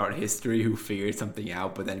imagine throughout history who figured something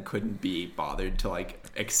out but then couldn't be bothered to like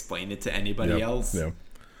explain it to anybody else. Yeah,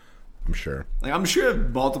 I'm sure. Like I'm sure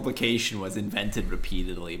multiplication was invented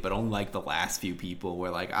repeatedly, but only like the last few people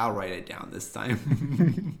were like, I'll write it down this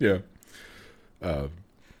time. Yeah.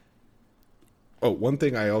 One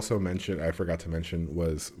thing I forgot to mention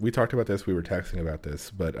was we talked about this. We were texting about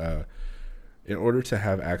this, but in order to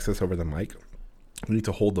have access over the mic, you need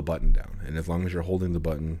to hold the button down, and as long as you're holding the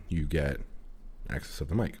button, you get access to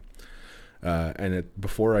the mic.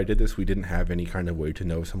 Before I did this, we didn't have any kind of way to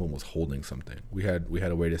know if someone was holding something. We had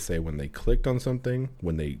a way to say when they clicked on something,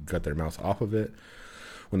 when they got their mouse off of it,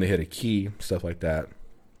 when they hit a key, stuff like that.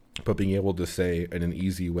 But being able to say in an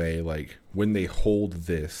easy way, like when they hold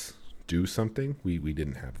this, do something, we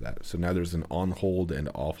didn't have that. So now there's an on hold and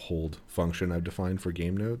off hold function I've defined for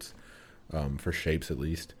game nodes, for shapes at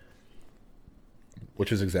least.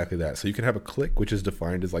 Which is exactly that. So you can have a click, which is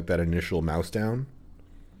defined as like that initial mouse down.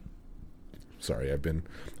 Sorry,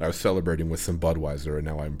 I was celebrating with some Budweiser and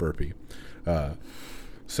now I'm burpy.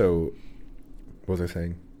 So what was I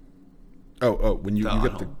saying? When you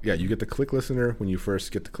get the click listener when you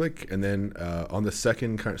first get the click, and then on the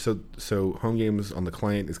second so home games on the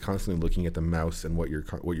client is constantly looking at the mouse and what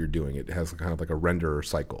you're doing. It has kind of like a render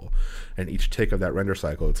cycle, and each tick of that render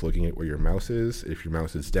cycle, it's looking at where your mouse is, if your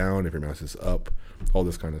mouse is down, if your mouse is up, all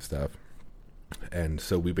this kind of stuff. And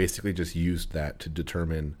so we basically just used that to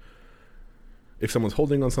determine if someone's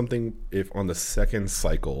holding on something, if on the second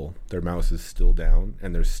cycle their mouse is still down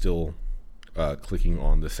and they're still clicking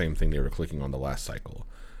on the same thing they were clicking on the last cycle.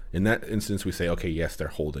 In that instance, we say, okay, yes, they're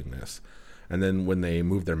holding this. And then when they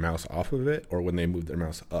move their mouse off of it, or when they move their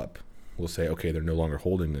mouse up, we'll say, okay, they're no longer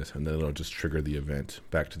holding this, and then it'll just trigger the event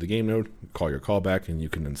back to the game node, call your callback, and you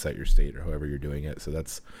can then set your state or however you're doing it. So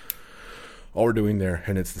that's all we're doing there.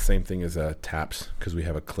 And it's the same thing as taps, because we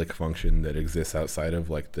have a click function that exists outside of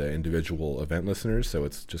like the individual event listeners. So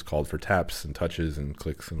it's just called for taps and touches and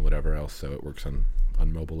clicks and whatever else. So it works on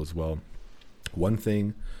mobile as well. One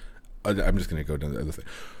thing I'm just going to go down the other thing.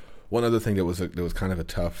 One other thing that was kind of a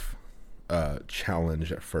tough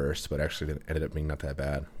challenge at first, but actually ended up being not that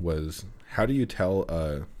bad, was how do you tell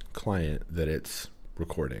a client that it's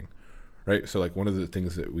recording, right? So like one of the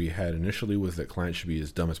things that we had initially was that clients should be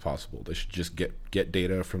as dumb as possible. They should just get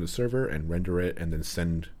data from the server and render it and then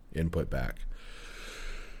send input back.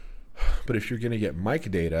 But if you're going to get mic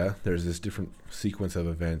data, there's this different sequence of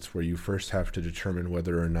events where you first have to determine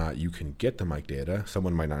whether or not you can get the mic data.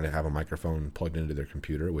 Someone might not have a microphone plugged into their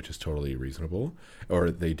computer, which is totally reasonable. Or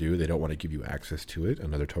they don't want to give you access to it,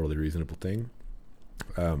 another totally reasonable thing.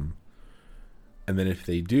 And then if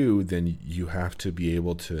they do, then you have to be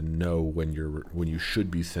able to know when you should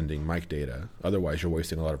be sending mic data. Otherwise, you're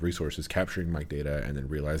wasting a lot of resources capturing mic data and then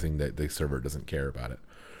realizing that the server doesn't care about it.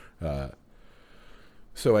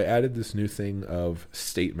 So I added this new thing of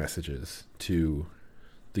state messages to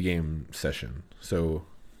the game session. So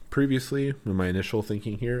previously, my initial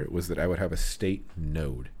thinking here was that I would have a state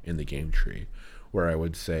node in the game tree where I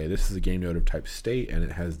would say, this is a game node of type state, and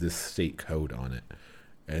it has this state code on it.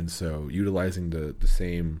 And so utilizing the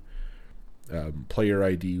same player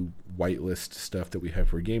ID whitelist stuff that we have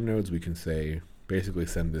for game nodes, we can say, basically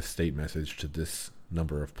send this state message to this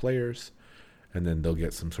number of players, and then they'll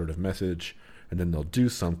get some sort of message, and then they'll do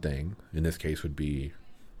something. In this case would be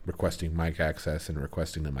requesting mic access and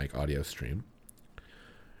requesting the mic audio stream.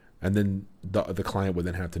 And then the client would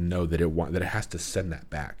then have to know that it has to send that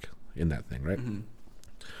back in that thing, right? Mm-hmm.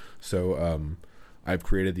 So I've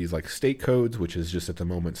created these like state codes, which is just at the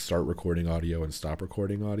moment start recording audio and stop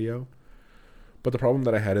recording audio. But the problem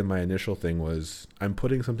that I had in my initial thing was I'm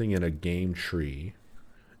putting something in a game tree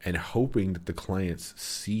and hoping that the clients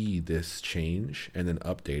see this change and then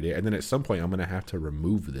update it. And then at some point, I'm going to have to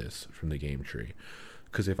remove this from the game tree.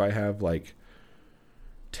 Because if I have like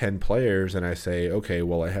 10 players and I say, okay,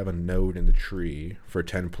 well, I have a node in the tree for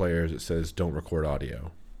 10 players that says don't record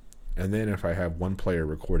audio. And then if I have one player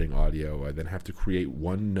recording audio, I then have to create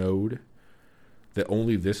one node that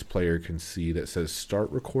only this player can see that says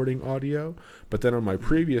start recording audio. But then on my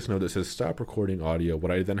previous node that says stop recording audio,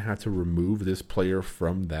 would I then have to remove this player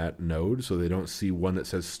from that node so they don't see one that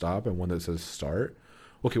says stop and one that says start?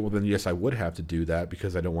 Okay, well then yes, I would have to do that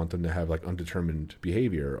because I don't want them to have like undetermined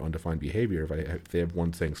behavior, undefined behavior if they have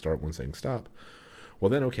one saying start, one saying stop. Well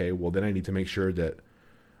then, okay, well then I need to make sure that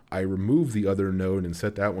I remove the other node and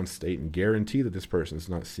set that one state and guarantee that this person is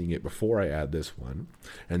not seeing it before I add this one.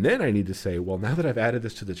 And then I need to say, well, now that I've added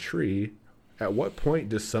this to the tree, at what point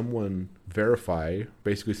does someone verify,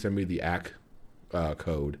 basically send me the ACK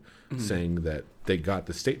code saying that they got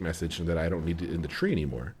the state message and that I don't need it in the tree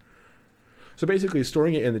anymore? So basically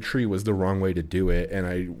storing it in the tree was the wrong way to do it, and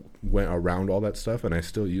I went around all that stuff and I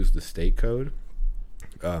still use the state code.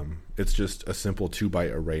 It's just a simple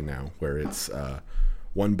 2-byte array now where it's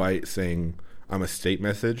 1 byte saying I'm a state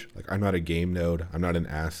message, like I'm not a game node, I'm not an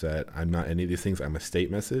asset, I'm not any of these things, I'm a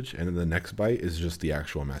state message, and then the next byte is just the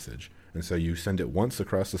actual message. And so you send it once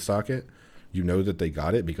across the socket, you know that they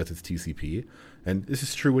got it because it's TCP. And this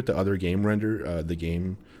is true with the other game render, the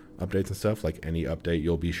game updates and stuff. Like any update,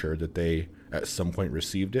 you'll be sure that they at some point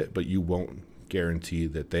received it, but you won't guarantee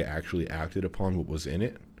that they actually acted upon what was in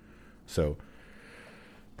it. So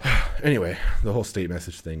anyway, the whole state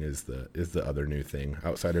message thing is the other new thing.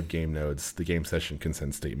 Outside of game nodes, the game session can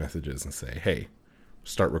send state messages and say, hey,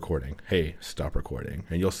 start recording. Hey, stop recording.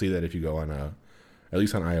 And you'll see that if you go on at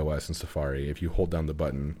least on iOS and Safari, if you hold down the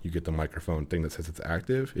button, you get the microphone thing that says it's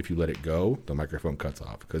active. If you let it go, the microphone cuts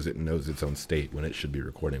off because it knows its own state when it should be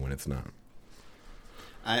recording when it's not.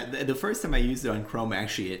 The first time I used it on Chrome,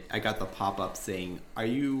 actually, I got the pop-up saying, are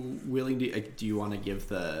you willing to, do you want to give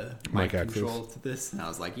the mic control to this? And I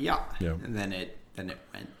was like, yeah. And then it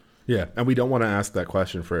went. Yeah, and we don't want to ask that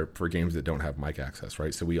question for games that don't have mic access,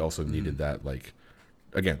 right? So we also needed that, like,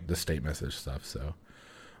 again, the state message stuff. So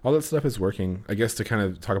all that stuff is working. I guess to kind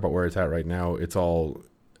of talk about where it's at right now, it's all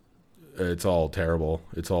terrible.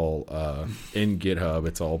 It's all in GitHub.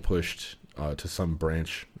 It's all pushed to some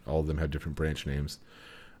branch. All of them have different branch names.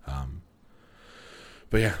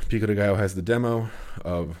 But yeah, Pico de Gallo has the demo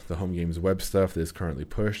of the home games web stuff that is currently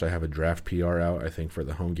pushed. I have a draft PR out, I think, for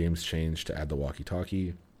the home games change to add the walkie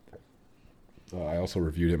talkie. I also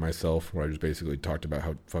reviewed it myself, where I just basically talked about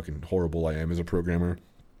how fucking horrible I am as a programmer.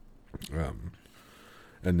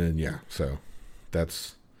 And then yeah, so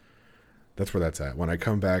that's where that's at. When I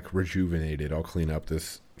come back rejuvenated, I'll clean up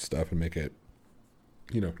this stuff and make it,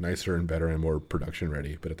 nicer and better and more production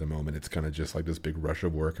ready. But at the moment, it's kind of just like this big rush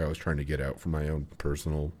of work I was trying to get out for my own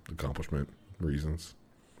personal accomplishment reasons.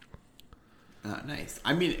 Nice.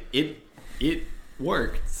 I mean, it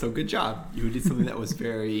worked. So good job. You did something that was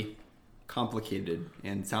very complicated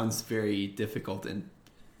and sounds very difficult and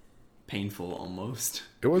painful almost.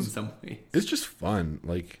 It was in some ways. It's just fun.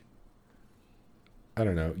 Like, I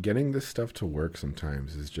don't know, getting this stuff to work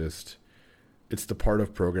sometimes is just, it's the part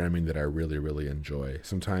of programming that I really, really enjoy.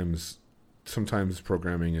 Sometimes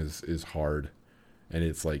programming is hard, and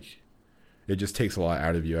it's like, it just takes a lot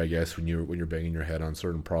out of you, I guess, when you're banging your head on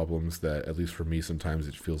certain problems that, at least for me, sometimes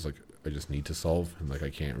it feels like I just need to solve, and like I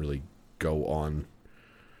can't really go on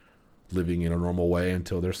living in a normal way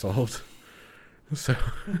until they're solved. So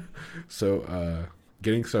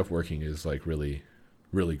getting stuff working is like really,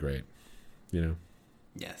 really great, you know?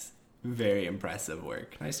 Yes. Very impressive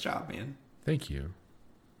work. Nice job, man. Thank you.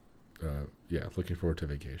 Yeah, looking forward to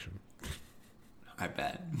vacation. I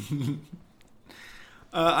bet.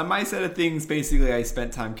 On my side of things, basically I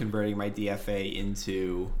spent time converting my DFA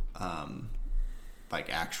into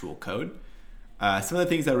like actual code. Some of the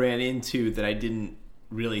things I ran into that I didn't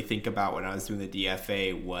really think about when I was doing the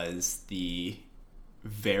DFA was the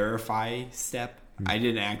verify step. I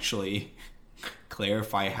didn't actually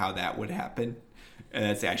clarify how that would happen, and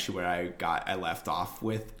that's actually where I left off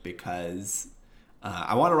with, because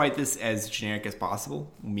I want to write this as generic as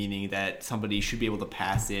possible, meaning that somebody should be able to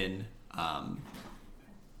pass in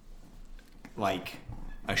like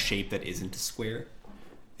a shape that isn't a square,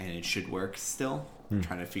 and it should work still. I'm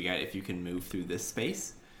trying to figure out if you can move through this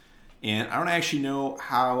space. And I don't actually know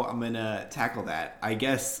how I'm going to tackle that. I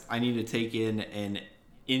guess I need to take in an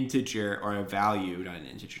integer, or a value, not an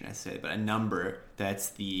integer necessarily, but a number that's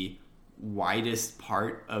the widest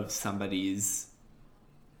part of somebody's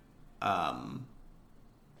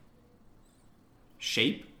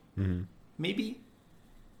shape, maybe.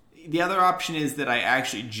 The other option is that I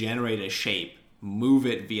actually generate a shape, move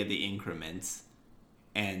it via the increments,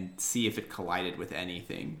 and see if it collided with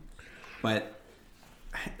anything. But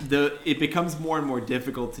it becomes more and more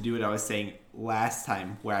difficult to do what I was saying last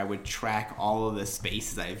time, where I would track all of the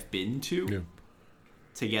spaces I've been to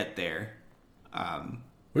to get there. What are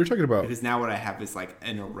you talking about? Because now what I have is like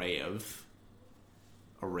an array of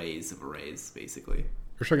arrays, basically.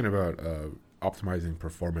 You're talking about optimizing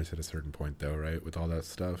performance at a certain point, though, right? With all that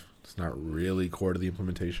stuff, it's not really core to the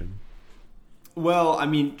implementation. Well, I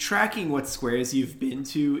mean, tracking what squares you've been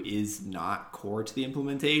to is not core to the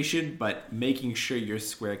implementation, but making sure your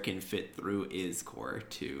square can fit through is core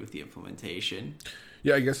to the implementation.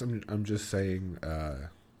 Yeah, I guess I'm just saying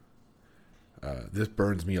this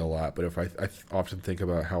burns me a lot, but if I often think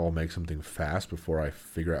about how I'll make something fast before I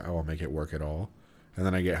figure out how I'll make it work at all, and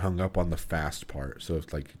then I get hung up on the fast part. So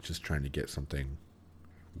it's like just trying to get something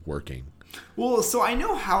working. Well, so I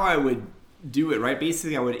know how I would do it, right?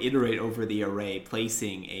 Basically, I would iterate over the array,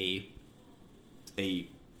 placing a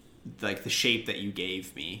like the shape that you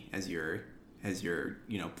gave me as your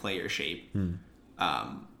player shape.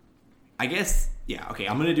 I guess, yeah, okay,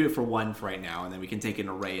 I'm gonna do it for one for right now, and then we can take an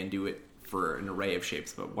array and do it for an array of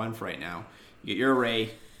shapes. But one for right now, you get your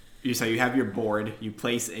array. So you have your board. You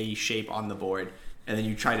place a shape on the board, and then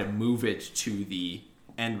you try to move it to the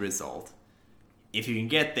end result. If you can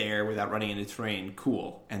get there without running into terrain,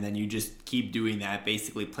 cool. And then you just keep doing that,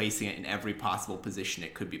 basically placing it in every possible position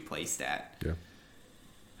it could be placed at. Yeah.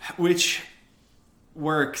 Which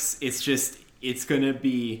works. It's just, it's going to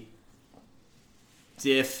be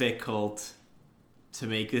difficult to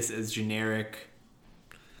make this as generic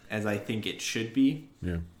as I think it should be.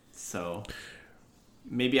 Yeah. So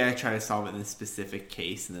maybe I try to solve it in a specific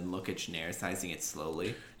case and then look at genericizing it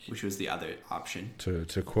slowly, which was the other option. To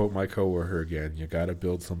quote my coworker again, you got to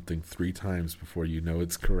build something 3 times before you know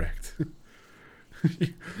it's correct.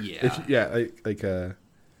 Yeah. Like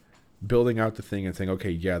building out the thing and saying, okay,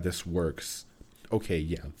 yeah, this works. Okay,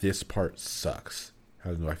 yeah, this part sucks.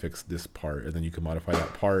 How do I fix this part? And then you can modify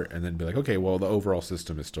that part and then be like, okay, well, the overall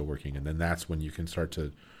system is still working. And then that's when you can start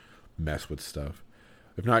to mess with stuff.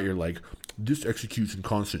 If not, you're like, this executes in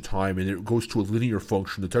constant time and it goes to a linear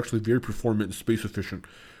function that's actually very performant and space efficient.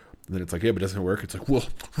 And then it's like, yeah, but it doesn't work. It's like, well,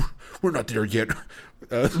 we're not there yet.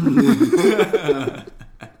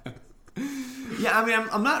 Yeah, I mean,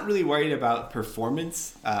 I'm not really worried about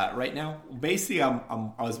performance right now. Basically, I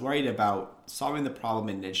was worried about solving the problem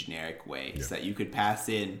in a generic way, so that you could pass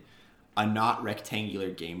in a not rectangular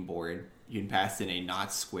game board. You can pass in a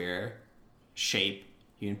not square shape.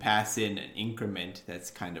 You can pass in an increment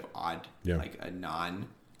that's kind of odd, like a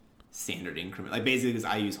non-standard increment. Like basically, because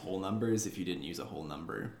I use whole numbers. If you didn't use a whole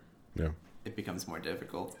number, it becomes more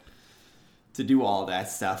difficult to do all that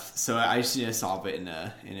stuff. So I just need to solve it in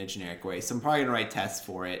a generic way. So I'm probably gonna write tests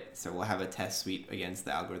for it. So we'll have a test suite against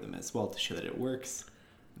the algorithm as well to show that it works,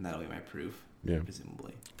 and that'll be my proof. Yeah.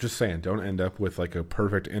 Presumably. Just saying, don't end up with like a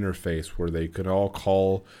perfect interface where they could all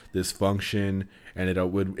call this function and it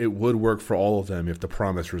would work for all of them if the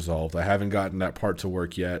promise resolved. I haven't gotten that part to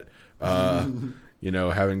work yet.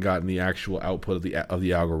 Haven't gotten the actual output of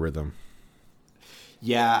the algorithm.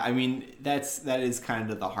 Yeah, I mean that is kind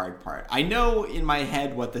of the hard part. I know in my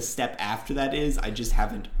head what the step after that is. I just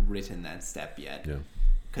haven't written that step yet. Yeah.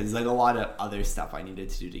 Because like a lot of other stuff I needed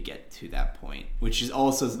to do to get to that point, which is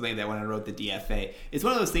also something that when I wrote the DFA, it's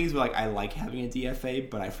one of those things where like I like having a DFA,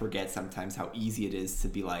 but I forget sometimes how easy it is to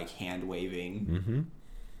be like hand waving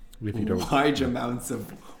large amounts of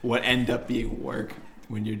what end up being work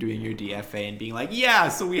when you're doing your DFA and being like, yeah,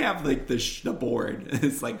 so we have like the board.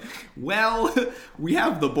 It's like, well, we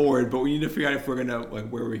have the board, but we need to figure out if we're gonna like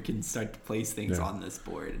where we can start to place things on this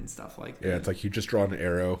board and stuff like that. Yeah, it's like you just draw an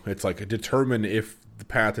arrow. It's like determine if the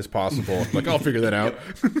path is possible. Like I'll figure that out.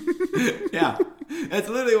 Yeah, that's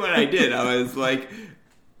literally what I did. I was like,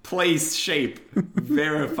 place shape,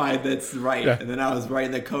 verify that's right, and then I was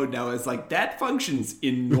writing the code. Now it's like that function's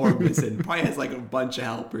enormous and probably has like a bunch of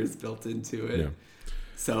helpers built into it. Yeah.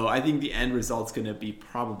 So I think the end result's going to be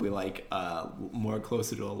probably like more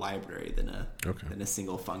closer to a library than a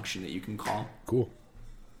single function that you can call. Cool.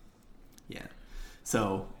 Yeah.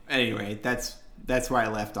 So anyway, that's where I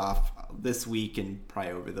left off this week, and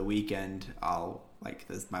probably over the weekend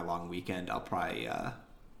this is my long weekend. I'll probably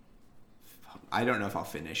I don't know if I'll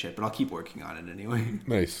finish it, but I'll keep working on it anyway.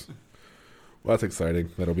 Nice. Well, that's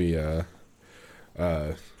exciting. That'll be I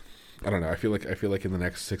don't know. I feel like in the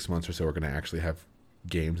next 6 months or so we're going to actually have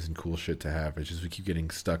games and cool shit to have. It's just we keep getting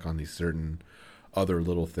stuck on these certain other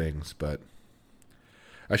little things. But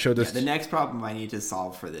I showed this. The next problem I need to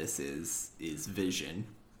solve for this is vision.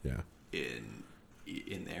 Yeah.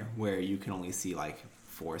 In there where you can only see like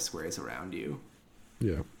 4 squares around you.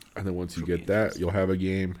 Yeah, and then once you get that, you'll have a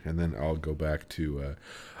game, and then I'll go back to.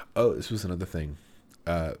 This was another thing.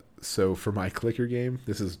 So for my clicker game,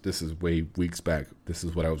 this is way weeks back. This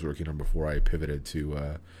is what I was working on before I pivoted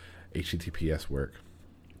to HTTPS work.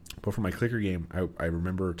 But for my clicker game, I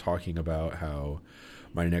remember talking about how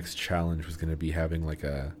my next challenge was going to be having like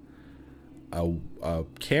a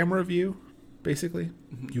camera view, basically.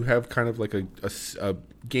 Mm-hmm. You have kind of like a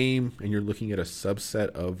game, and you're looking at a subset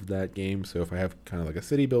of that game. So if I have kind of like a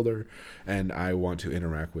city builder, and I want to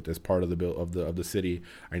interact with this part of the city,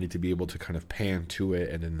 I need to be able to kind of pan to it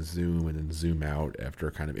and then zoom out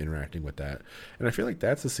after kind of interacting with that. And I feel like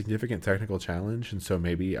that's a significant technical challenge, and so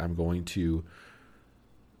maybe I'm going to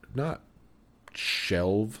not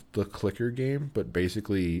shelve the clicker game, but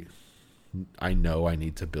basically I know I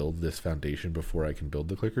need to build this foundation before I can build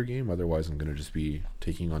the clicker game. Otherwise, I'm going to just be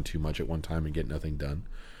taking on too much at one time and get nothing done.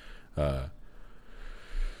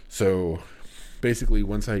 So basically,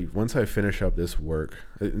 once I finish up this work,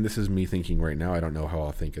 and this is me thinking right now, I don't know how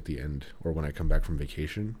I'll think at the end or when I come back from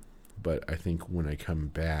vacation, but I think when I come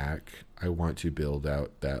back, I want to build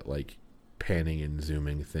out that like panning and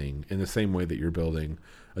zooming thing in the same way that you're building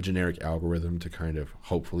a generic algorithm to kind of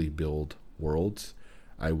hopefully build worlds.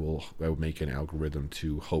 I will make an algorithm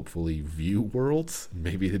to hopefully view worlds.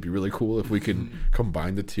 Maybe it'd be really cool if we could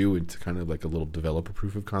combine the two into kind of like a little developer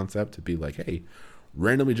proof of concept to be like, hey,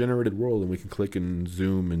 randomly generated world, and we can click and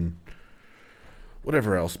zoom and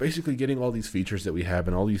whatever else. Basically getting all these features that we have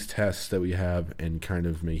and all these tests that we have and kind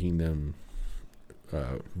of making them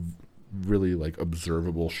really like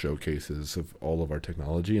observable showcases of all of our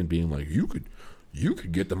technology and being like, you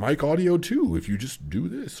could get the mic audio too if you just do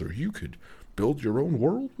this, or you could build your own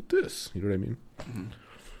world with this. You know what I mean? Mm-hmm.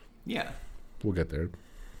 Yeah. We'll get there.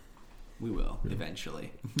 We will,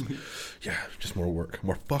 eventually. Yeah, just more work.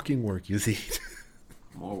 More fucking work, Yazeed.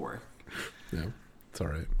 More work. Yeah, it's all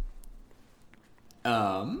right.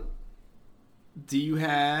 Do you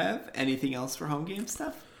have anything else for home game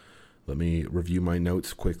stuff? Let me review my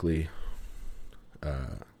notes quickly.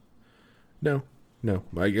 No.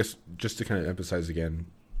 I guess just to kind of emphasize again,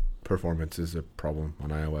 performance is a problem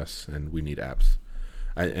on iOS, and we need apps.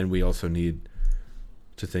 And we also need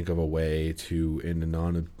to think of a way to, in a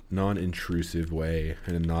non-intrusive way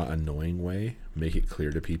and a not annoying way, make it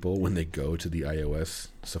clear to people when they go to the iOS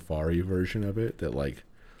Safari version of it that, like,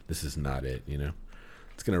 this is not it, you know?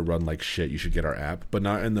 It's going to run like shit. You should get our app, but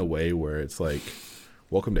not in the way where it's like,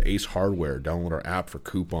 welcome to Ace Hardware. Download our app for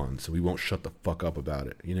coupons so we won't shut the fuck up about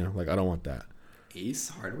it, you know? Like, I don't want that. Ace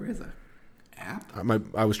Hardware is an app?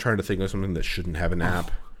 I was trying to think of something that shouldn't have an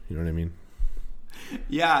app. You know what I mean?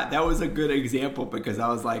 Yeah, that was a good example because I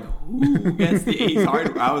was like, who gets the Ace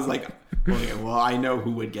Hardware? I was like, okay, well, I know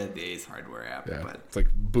who would get the Ace Hardware app. Yeah, but it's like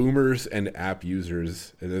boomers and app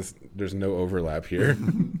users. There's no overlap here.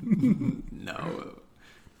 No.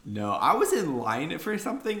 No, I was in line for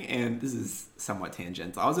something, and this is somewhat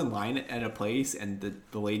tangential. I was in line at a place, and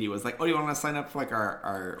the lady was like, "Oh, do you want to sign up for like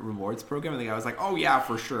our rewards program?" And the guy was like, "Oh yeah,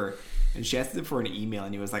 for sure." And she asked him for an email,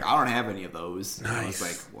 and he was like, "I don't have any of those." Nice. And I was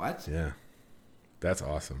like, "What?" Yeah, that's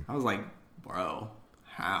awesome. I was like, "Bro,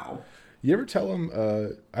 how?" You ever tell them?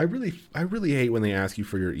 I really hate when they ask you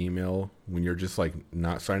for your email when you're just like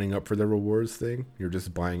not signing up for the rewards thing. You're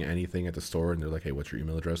just buying anything at the store, and they're like, "Hey, what's your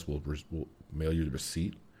email address? We'll mail you the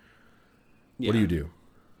receipt." Yeah. What do you do?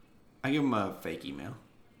 I give them a fake email.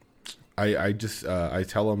 I just I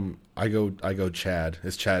tell them I go Chad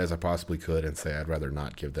as Chad as I possibly could and say I'd rather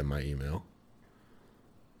not give them my email.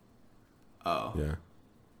 Oh. Yeah.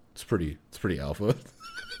 It's pretty alpha.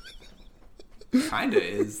 Kinda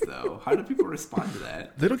is though. How do people respond to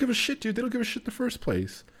that? They don't give a shit, dude. They don't give a shit in the first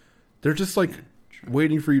place. They're just like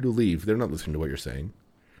waiting for you to leave. They're not listening to what you're saying.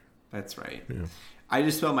 That's right. Yeah. I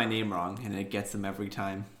just spell my name wrong and it gets them every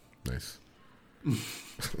time. Nice.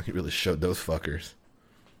 You really showed those fuckers.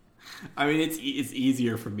 I mean, it's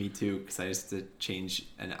easier for me too because I just have to change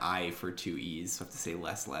an I for two E's, so I have to say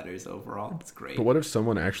less letters overall. It's great. But what if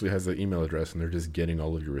someone actually has the email address and they're just getting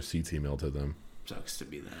all of your receipts emailed to them? Sucks to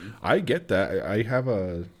be them. I get that. I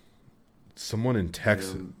have someone in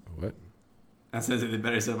Texas. What? That says they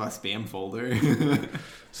better set up a spam folder.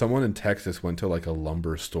 Someone in Texas went to like a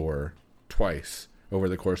lumber store twice over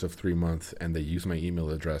the course of 3 months, and they used my email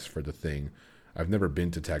address for the thing. I've never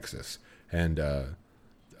been to Texas, and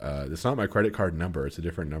it's not my credit card number. It's a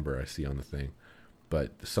different number I see on the thing.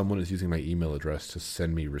 But someone is using my email address to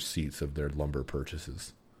send me receipts of their lumber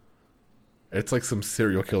purchases. It's like some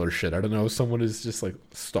serial killer shit. I don't know. Someone is just like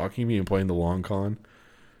stalking me and playing the long con.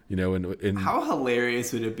 You know, and how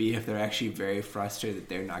hilarious would it be if they're actually very frustrated that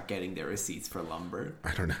they're not getting their receipts for lumber?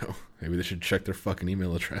 I don't know. Maybe they should check their fucking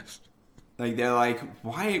email address. Like, they're like,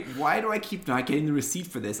 why do I keep not getting the receipt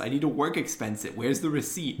for this? I need to work expense it. Where's the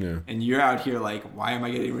receipt? Yeah. And you're out here like, why am I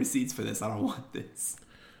getting receipts for this? I don't want this.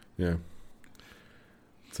 Yeah.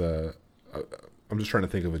 It's I'm just trying to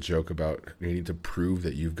think of a joke about needing to prove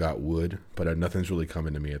that you've got wood, but nothing's really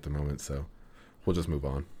coming to me at the moment, so we'll just move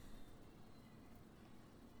on.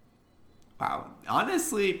 Wow.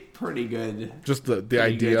 Honestly, pretty good. Just the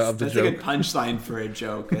idea of the joke. That's a good punchline for a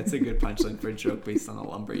joke. That's a good punchline for a joke based on a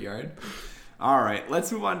lumberyard. All right,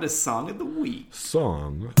 let's move on to Song of the Week.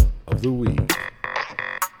 Song of the Week.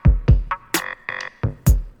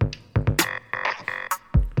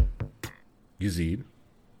 Yazeed,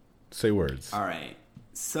 say words. All right.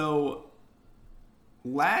 So,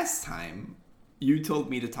 last time, you told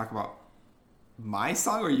me to talk about my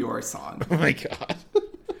song or your song. Oh my god.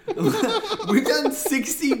 We've done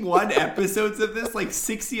 61 episodes of this. Like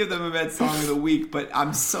 60 of them have had Song of the Week, but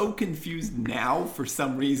I'm so confused now for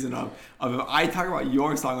some reason of if I talk about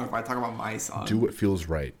your song or if I talk about my song. Do what feels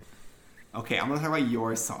right. Okay, I'm going to talk about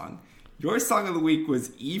your song. Your Song of the Week was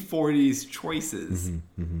E40's Choices.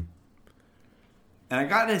 Mm-hmm, mm-hmm. And I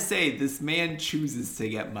got to say, this man chooses to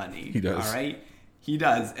get money. He does. All right? He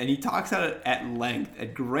does. And he talks about it at length,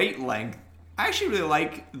 at great length. I actually really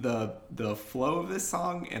like the flow of this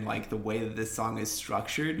song and like the way that this song is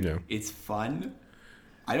structured. Yeah. It's fun.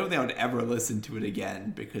 I don't think I would ever listen to it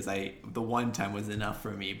again because the one time was enough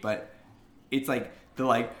for me. But it's like the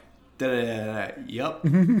like da da da da yup,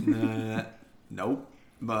 nope,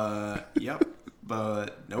 but yep,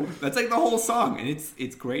 but nope. That's like the whole song, and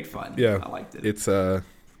it's great fun. Yeah, I liked it.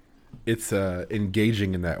 It's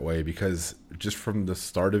engaging in that way because just from the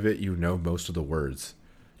start of it, you know most of the words.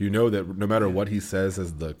 You know that no matter what he says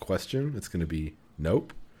as the question, it's going to be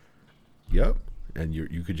nope, yep, and you're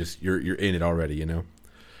in it already. You know,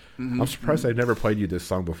 I'm surprised I'd never played you this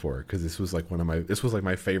song before because this was like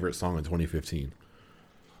my favorite song in 2015.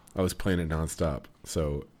 I was playing it nonstop,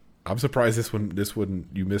 so I'm surprised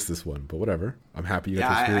you missed this one, but whatever. I'm happy you got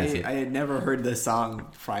to experience it. I had never heard this song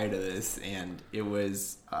prior to this, and it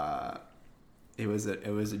was a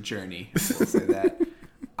journey. We'll say that.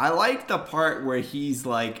 I like the part where he's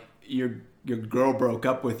like, your girl broke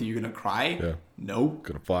up with you. You're gonna cry? Yeah. Nope.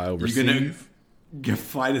 Gonna fly overseas. You're gonna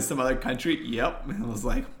fly to some other country? Yep. And I was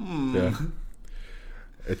like, Yeah.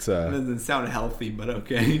 It's It doesn't sound healthy, but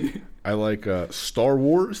okay. I like Star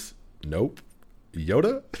Wars. Nope.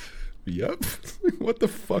 Yoda. Yep. What the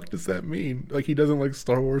fuck does that mean? Like he doesn't like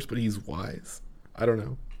Star Wars, but he's wise. I don't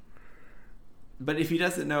know. But if he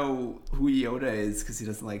doesn't know who Yoda is because he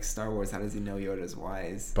doesn't like Star Wars, how does he know Yoda's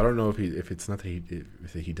wise? But I don't know if it's not that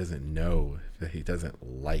he doesn't know, that he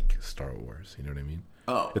doesn't like Star Wars. You know what I mean?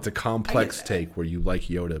 Oh, it's a complex take where you like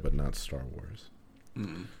Yoda but not Star Wars.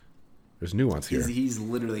 Mm. There's nuance here. He's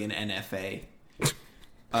literally an NFA.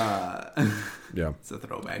 Yeah, it's a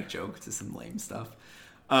throwback joke to some lame stuff.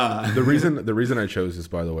 The reason I chose this,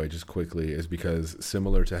 by the way, just quickly, is because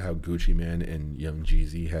similar to how Gucci Mane and Young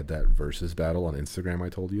Jeezy had that versus battle on Instagram I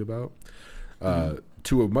told you about,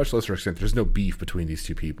 to a much lesser extent, there's no beef between these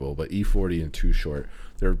two people, but E40 and Too Short,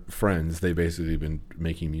 they're friends. They basically been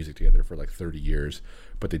making music together for like 30 years,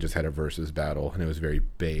 but they just had a versus battle, and it was very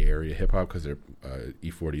Bay Area hip hop because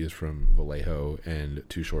E40 is from Vallejo and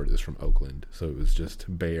Too Short is from Oakland, so it was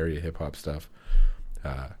just Bay Area hip hop stuff.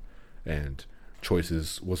 And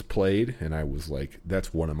Choices was played, and I was like,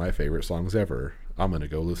 that's one of my favorite songs ever. I'm gonna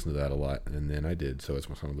go listen to that a lot, and then I did, so it's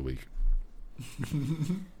my song of the week.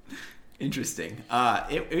 Interesting.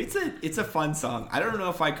 It's a fun song. I don't know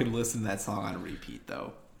if I could listen to that song on repeat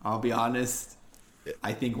though. I'll be honest.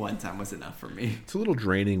 I think one time was enough for me. It's a little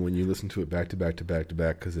draining when you listen to it back to back to back to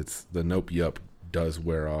back because it's the nope yup does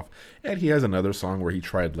wear off. And he has another song where he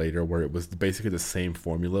tried later where it was basically the same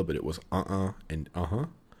formula, but it was and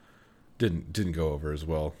didn't go over as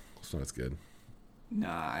well. So that's good.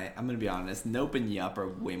 Nah, I'm gonna be honest. Nope and yup are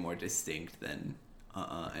way more distinct than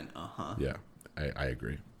and Yeah, I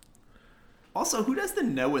agree. Also, who does the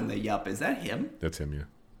no and the yup? Is that him? That's him, yeah.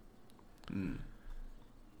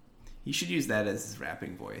 He should use that as his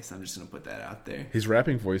rapping voice. I'm just gonna put that out there. His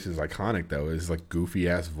rapping voice is iconic though. His like goofy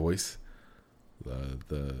ass voice.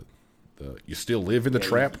 The you still live in the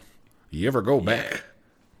trap? You ever go back?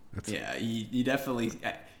 Yeah, you definitely.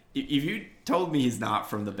 If you told me he's not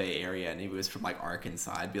from the Bay Area and he was from like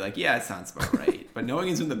Arkansas, I'd be like, yeah, it sounds about right. But knowing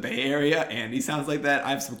he's from the Bay Area and he sounds like that, I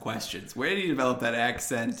have some questions. Where did he develop that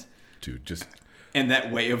accent? Dude, just and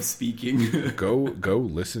that way of speaking. go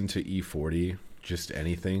listen to E40. Just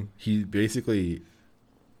anything. He basically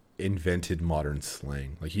invented modern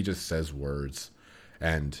slang. Like he just says words,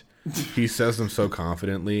 and he says them so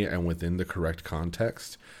confidently and within the correct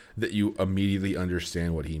context that you immediately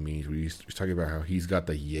understand what he means. He's talking about how he's got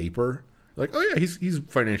the yaper. Like, oh yeah, he's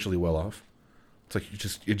financially well off. It's like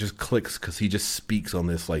it just clicks because he just speaks on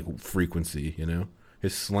this like frequency. You know,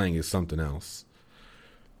 his slang is something else.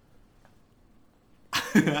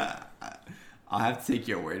 I'll have to take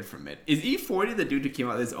your word from it. Is E40 the dude who came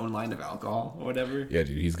out with his own line of alcohol or whatever? Yeah,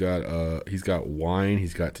 dude. He's got wine.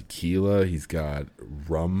 He's got tequila. He's got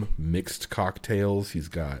rum mixed cocktails. He's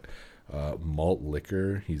got malt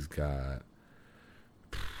liquor. He's got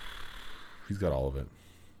all of it.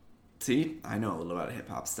 See, I know a little about hip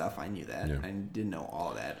hop stuff. I knew that. Yeah. I didn't know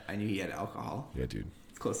all of that. I knew he had alcohol. Yeah, dude.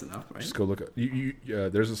 Close enough, right? Just go look at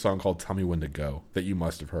there's a song called "Tell Me When to Go" that you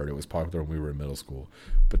must have heard. It was popular when we were in middle school.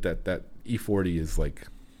 But that E40 is like,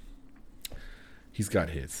 he's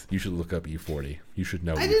got hits. You should look up E40. You should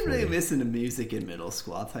know. I didn't really listen to music in middle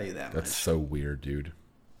school. I'll tell you that. That's much. so weird, dude.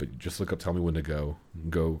 But just look up "Tell Me When to Go."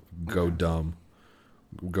 Go dumb.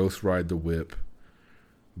 Ghost Ride the Whip.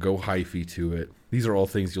 Go hyphy to it. These are all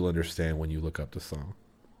things you'll understand when you look up the song.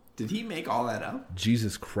 Did he make all that up?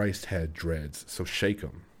 Jesus Christ had dreads, so shake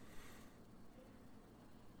him.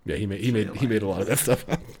 Yeah, he made a lot of that stuff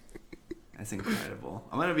up. That's incredible.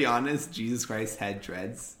 I'm gonna be honest. Jesus Christ had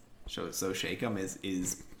dreads. So shake him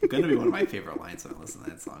is gonna be one of my favorite lines when I listen to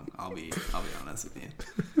that song. I'll be honest with you.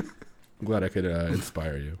 I'm glad I could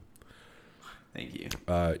inspire you. Thank you.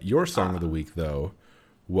 Your song of the week though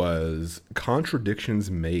was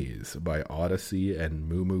 "Contradictions Maze" by Odyssey and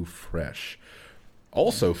Moo Fresh.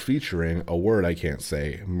 Also featuring a word I can't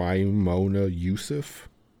say, Maimona Yusuf.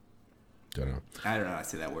 Don't know. I don't know how to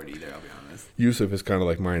say that word either, I'll be honest. Yusuf is kind of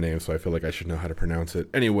like my name, so I feel like I should know how to pronounce it.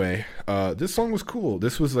 Anyway, this song was cool.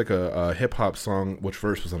 This was like a hip-hop song, which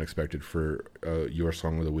first was unexpected for your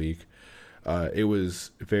song of the week. It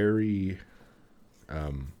was very,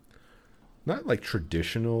 not like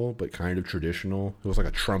traditional, but kind of traditional. There was like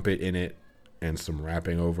a trumpet in it and some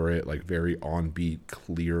rapping over it, like very on-beat,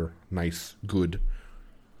 clear, nice, good,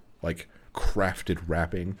 like crafted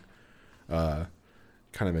rapping, kind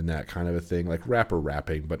of in that kind of a thing, like rapper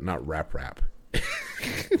rapping, but not rap.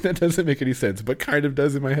 That doesn't make any sense, but kind of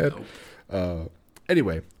does in my head. Nope.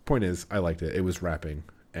 Anyway, point is, I liked it. It was rapping,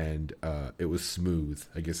 and it was smooth,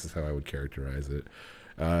 I guess is how I would characterize it.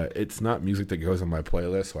 It's not music that goes on my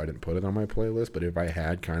playlist, so I didn't put it on my playlist, but if I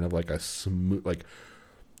had kind of like a smooth,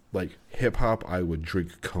 like hip hop, I would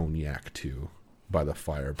drink cognac to by the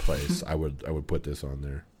fireplace. I would put this on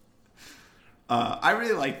there. I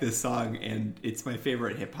really like this song, and it's my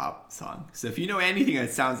favorite hip hop song. So if you know anything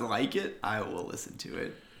that sounds like it, I will listen to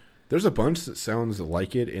it. There's a bunch that sounds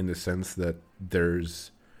like it in the sense that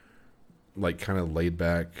there's like kind of laid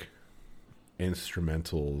back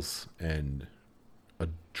instrumentals and a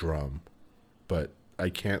drum, but I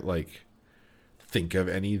can't like think of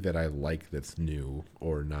any that I like that's new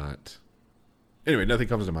or not. Anyway, nothing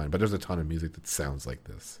comes to mind, but there's a ton of music that sounds like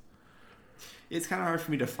this. It's kind of hard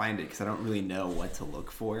for me to find it because I don't really know what to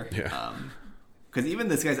look for. Yeah. Because even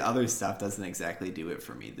this guy's other stuff doesn't exactly do it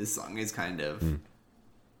for me. This song is kind of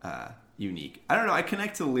unique. I don't know. I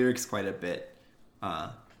connect to the lyrics quite a bit.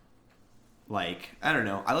 Like, I don't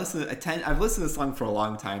know. I've listened to this song for a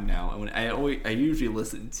long time now, and I usually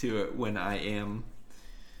listen to it when I am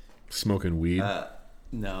smoking weed.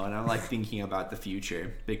 No, and I'm like thinking about the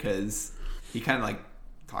future because he kind of like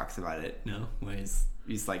talks about it. No, where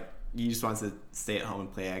he's like he just wants to stay at home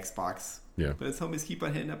and play Xbox. Yeah, but his homies keep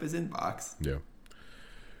on hitting up his inbox. Yeah.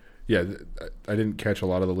 Yeah, I didn't catch a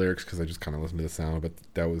lot of the lyrics because I just kind of listened to the sound, but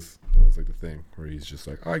that was like the thing where he's just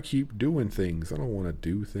like, I keep doing things. I don't want to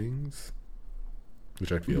do things,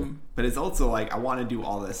 which I feel. Mm-hmm. But it's also like I want to do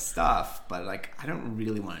all this stuff, but like I don't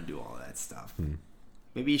really want to do all that stuff.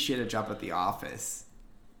 Maybe he should have a job at the office,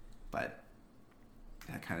 but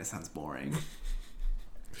that kind of sounds boring.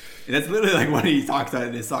 And that's literally like what he talks about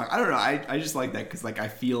in this song. I don't know. I just like that because like I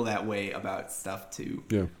feel that way about stuff too.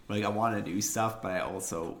 Yeah. Like I want to do stuff, but I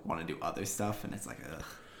also want to do other stuff, and it's like, ugh.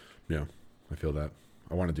 Yeah, I feel that.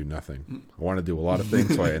 I want to do nothing. I want to do a lot of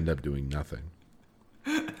things, so I end up doing nothing.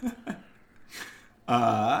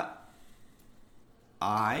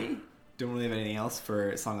 I don't really have anything else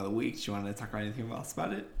for Song of the Week. Do you want to talk about anything else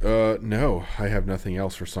about it? No, I have nothing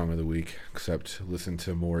else for Song of the Week except listen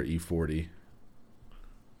to more E40.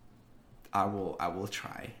 I will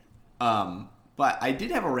try. But I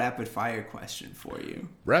did have a rapid fire question for you.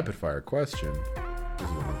 Rapid fire question? This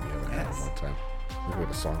is one we haven't had in a long time. Maybe we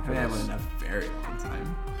have a song for I this. haven't had a very long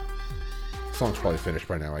time. Song's probably finished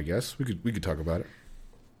by now, I guess. We could talk about it.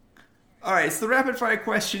 All right, so the rapid fire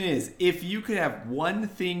question is, if you could have one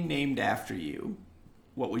thing named after you,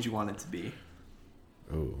 what would you want it to be?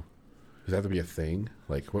 Oh. Does that have to be a thing?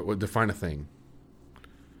 Like, what define a thing?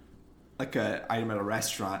 Like an item at a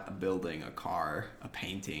restaurant, a building, a car, a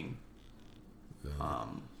painting, a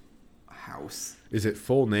house. Is it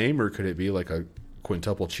full name, or could it be like a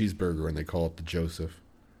quintuple cheeseburger and they call it the Joseph?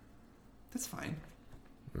 That's fine.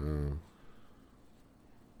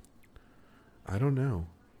 I don't know.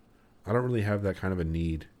 I don't really have that kind of a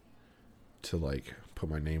need to like put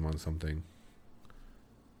my name on something.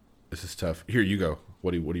 This is tough. Here you go.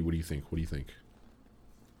 What do you think? What do you think?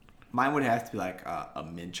 Mine would have to be like a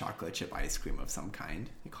mint chocolate chip ice cream of some kind.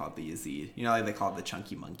 They call it the Yazeed. You know, like they call it the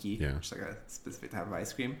Chunky Monkey, which is like a specific type of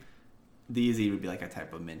ice cream. The Yazeed would be like a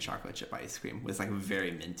type of mint chocolate chip ice cream. It's like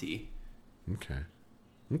very minty.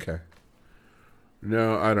 Okay.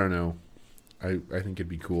 No, I don't know. I think it'd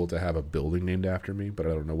be cool to have a building named after me, but I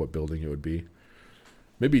don't know what building it would be.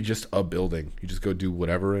 Maybe just a building. You just go do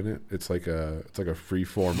whatever in it. It's like a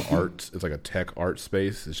free-form art. It's like a tech art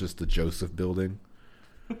space. It's just the Joseph building.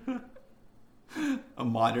 A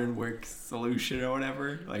modern work solution or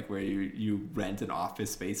whatever, like where you rent an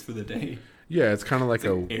office space for the day. Yeah, it's kind of like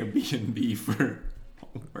an Airbnb for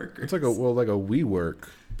workers. It's like a WeWork,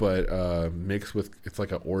 but mixed with, it's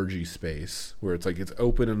like an orgy space where it's like it's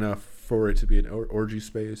open enough for it to be an orgy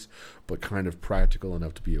space, but kind of practical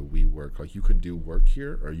enough to be a WeWork. Like you can do work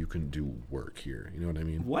here or you can do work here. You know what I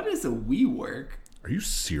mean? What is a WeWork? Are you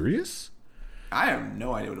serious? I have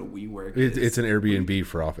no idea what a WeWork is. It's an Airbnb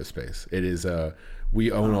for office space. It is. We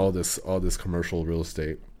own all this commercial real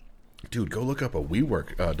estate. Dude, go look up a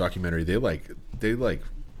WeWork documentary. They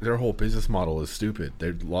their whole business model is stupid.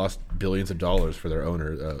 They've lost billions of dollars for their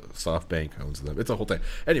owner. SoftBank owns them. It's a whole thing.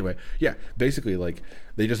 Anyway, yeah, basically like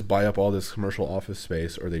they just buy up all this commercial office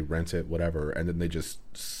space or they rent it, whatever, and then they just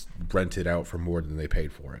rent it out for more than they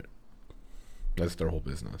paid for it. That's their whole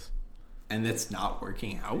business. And it's not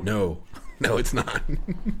working out? No, it's not.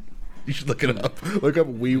 You should look it up. Look up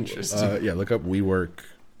look up WeWork.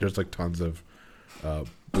 There's like tons of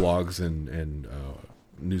blogs and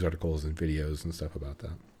news articles and videos and stuff about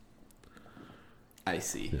that. I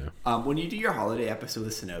see. Yeah. When you do your holiday episode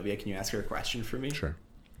with Zenobia, can you ask her a question for me? Sure.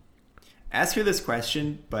 Ask her this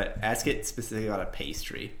question, but ask it specifically about a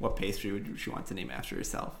pastry. What pastry would she want to name after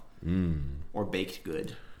herself? Or baked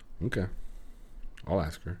good? Okay. I'll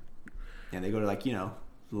ask her. And they go to like, a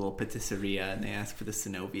little patisseria and they ask for the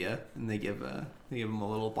Zenobia and they give them a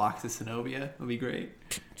little box of Zenobia. It'll be great.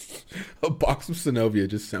 A box of Zenobia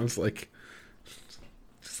just sounds like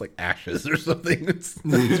ashes or something. It's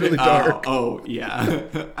really dark. Oh yeah.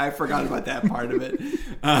 I forgot about that part of it.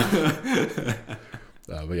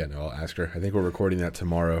 But yeah, no, I'll ask her. I think we're recording that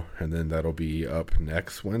tomorrow, and then that'll be up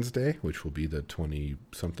next Wednesday, which will be the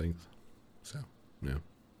 20-something. So, yeah.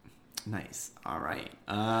 Nice. All right.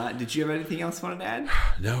 Did you have anything else you wanted to add?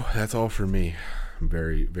 No, that's all for me. I'm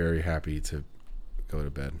very, very happy to go to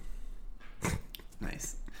bed.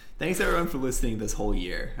 Nice. Thanks everyone for listening this whole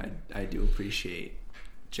year. I do appreciate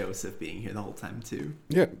Joseph being here the whole time too.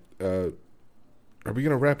 Yeah. Are we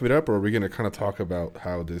going to wrap it up, or are we going to kind of talk about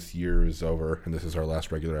how this year is over and this is our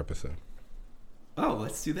last regular episode? Oh,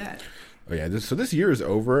 let's do that. Oh, yeah. So this year is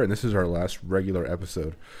over, and this is our last regular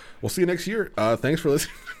episode. We'll see you next year. Thanks for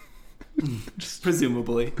listening.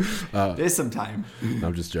 Presumably. There's some time. No,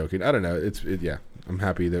 I'm just joking. I don't know. Yeah. I'm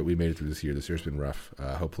happy that we made it through this year. This year's been rough.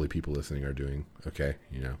 Hopefully people listening are doing okay.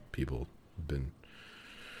 You know,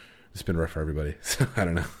 it's been rough for everybody. So I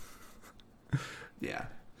don't know. Yeah.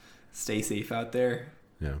 Stay safe out there.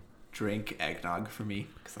 Yeah. Drink eggnog for me,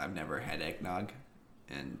 because I've never had eggnog,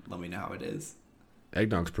 and let me know how it is.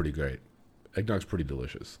 Eggnog's pretty great. Eggnog's pretty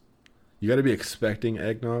delicious. You got to be expecting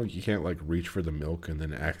eggnog. You can't like reach for the milk and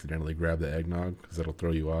then accidentally grab the eggnog, because that'll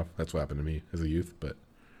throw you off. That's what happened to me as a youth. But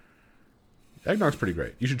eggnog's pretty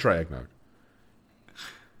great. You should try eggnog.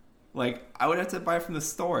 Like, I would have to buy it from the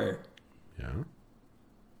store. Yeah.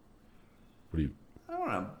 What do you? I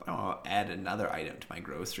don't want to add another item to my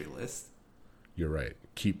grocery list. You're right.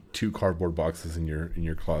 Keep 2 cardboard boxes in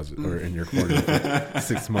your closet or in your corner for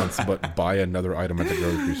 6 months, but buy another item at the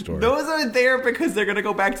grocery store. Those are there because they're going to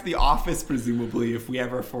go back to the office, presumably, if we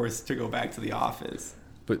ever forced to go back to the office.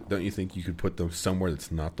 But don't you think you could put them somewhere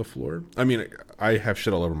that's not the floor? I mean, I have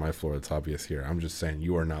shit all over my floor. It's obvious here. I'm just saying,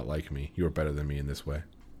 you are not like me. You are better than me in this way.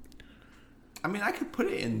 I mean, I could put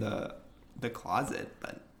it in the closet,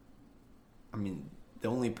 but I mean, the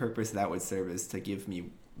only purpose that would serve is to give me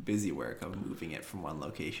busy work of moving it from one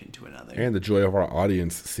location to another. And the joy of our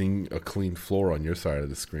audience seeing a clean floor on your side of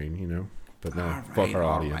the screen, you know? But no, fuck our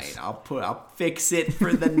audience. All right, I'll fix it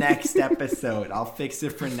for the next episode. I'll fix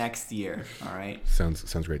it for next year. All right. Sounds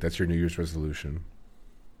great. That's your New Year's resolution.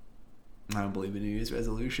 I don't believe in New Year's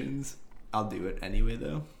resolutions. I'll do it anyway,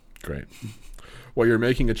 though. Great. Well, you're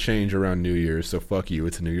making a change around New Year's, so fuck you.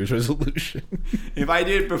 It's a New Year's resolution. If I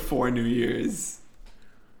did it before New Year's,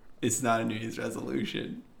 it's not a New Year's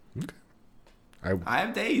resolution. Okay. I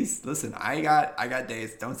have days. Listen, I got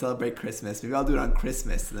days. Don't celebrate Christmas. Maybe I'll do it on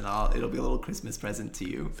Christmas, and then it'll be a little Christmas present to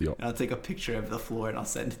you. And I'll take a picture of the floor and I'll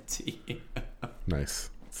send it to you. Nice.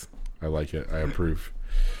 I like it. I approve.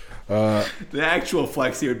 The actual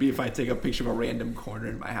flex here would be if I take a picture of a random corner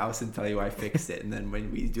in my house and tell you I fixed it, and then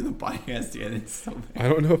when we do the podcast again, it's still there. I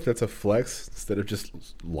don't know if that's a flex instead of just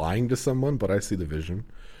lying to someone, but I see the vision.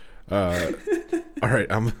 All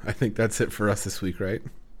right, I think that's it for us this week, right?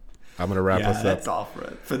 I'm gonna wrap us up. That's all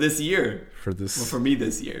for this year. For me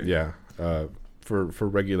this year. Yeah. For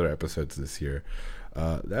regular episodes this year.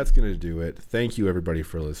 That's going to do it. Thank you, everybody,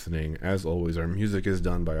 for listening. As always, our music is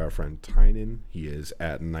done by our friend Tynan. He is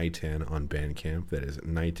at Nightan on Bandcamp. That is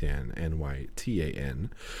Nightan, Nytan.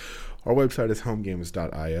 Our website is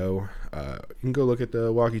homegames.io. You can go look at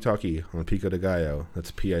the walkie talkie on Pico de Gallo. That's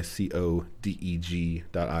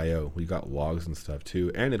PICODEG.io. We got logs and stuff,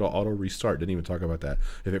 too. And it'll auto restart. Didn't even talk about that.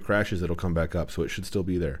 If it crashes, it'll come back up, so it should still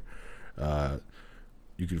be there.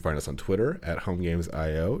 You can find us on Twitter at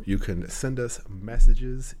homegames.io. You can send us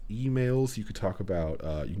messages, emails. You can talk about,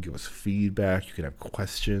 you can give us feedback. You can have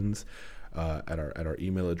questions at our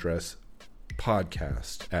email address,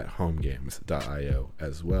 podcast@homegames.io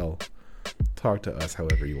as well. Talk to us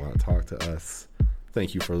however you want to talk to us.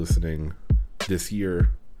 Thank you for listening this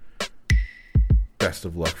year. Best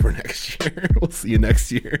of luck for next year. We'll see you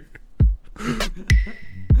next year.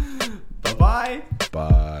 Bye-bye.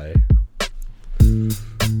 Bye.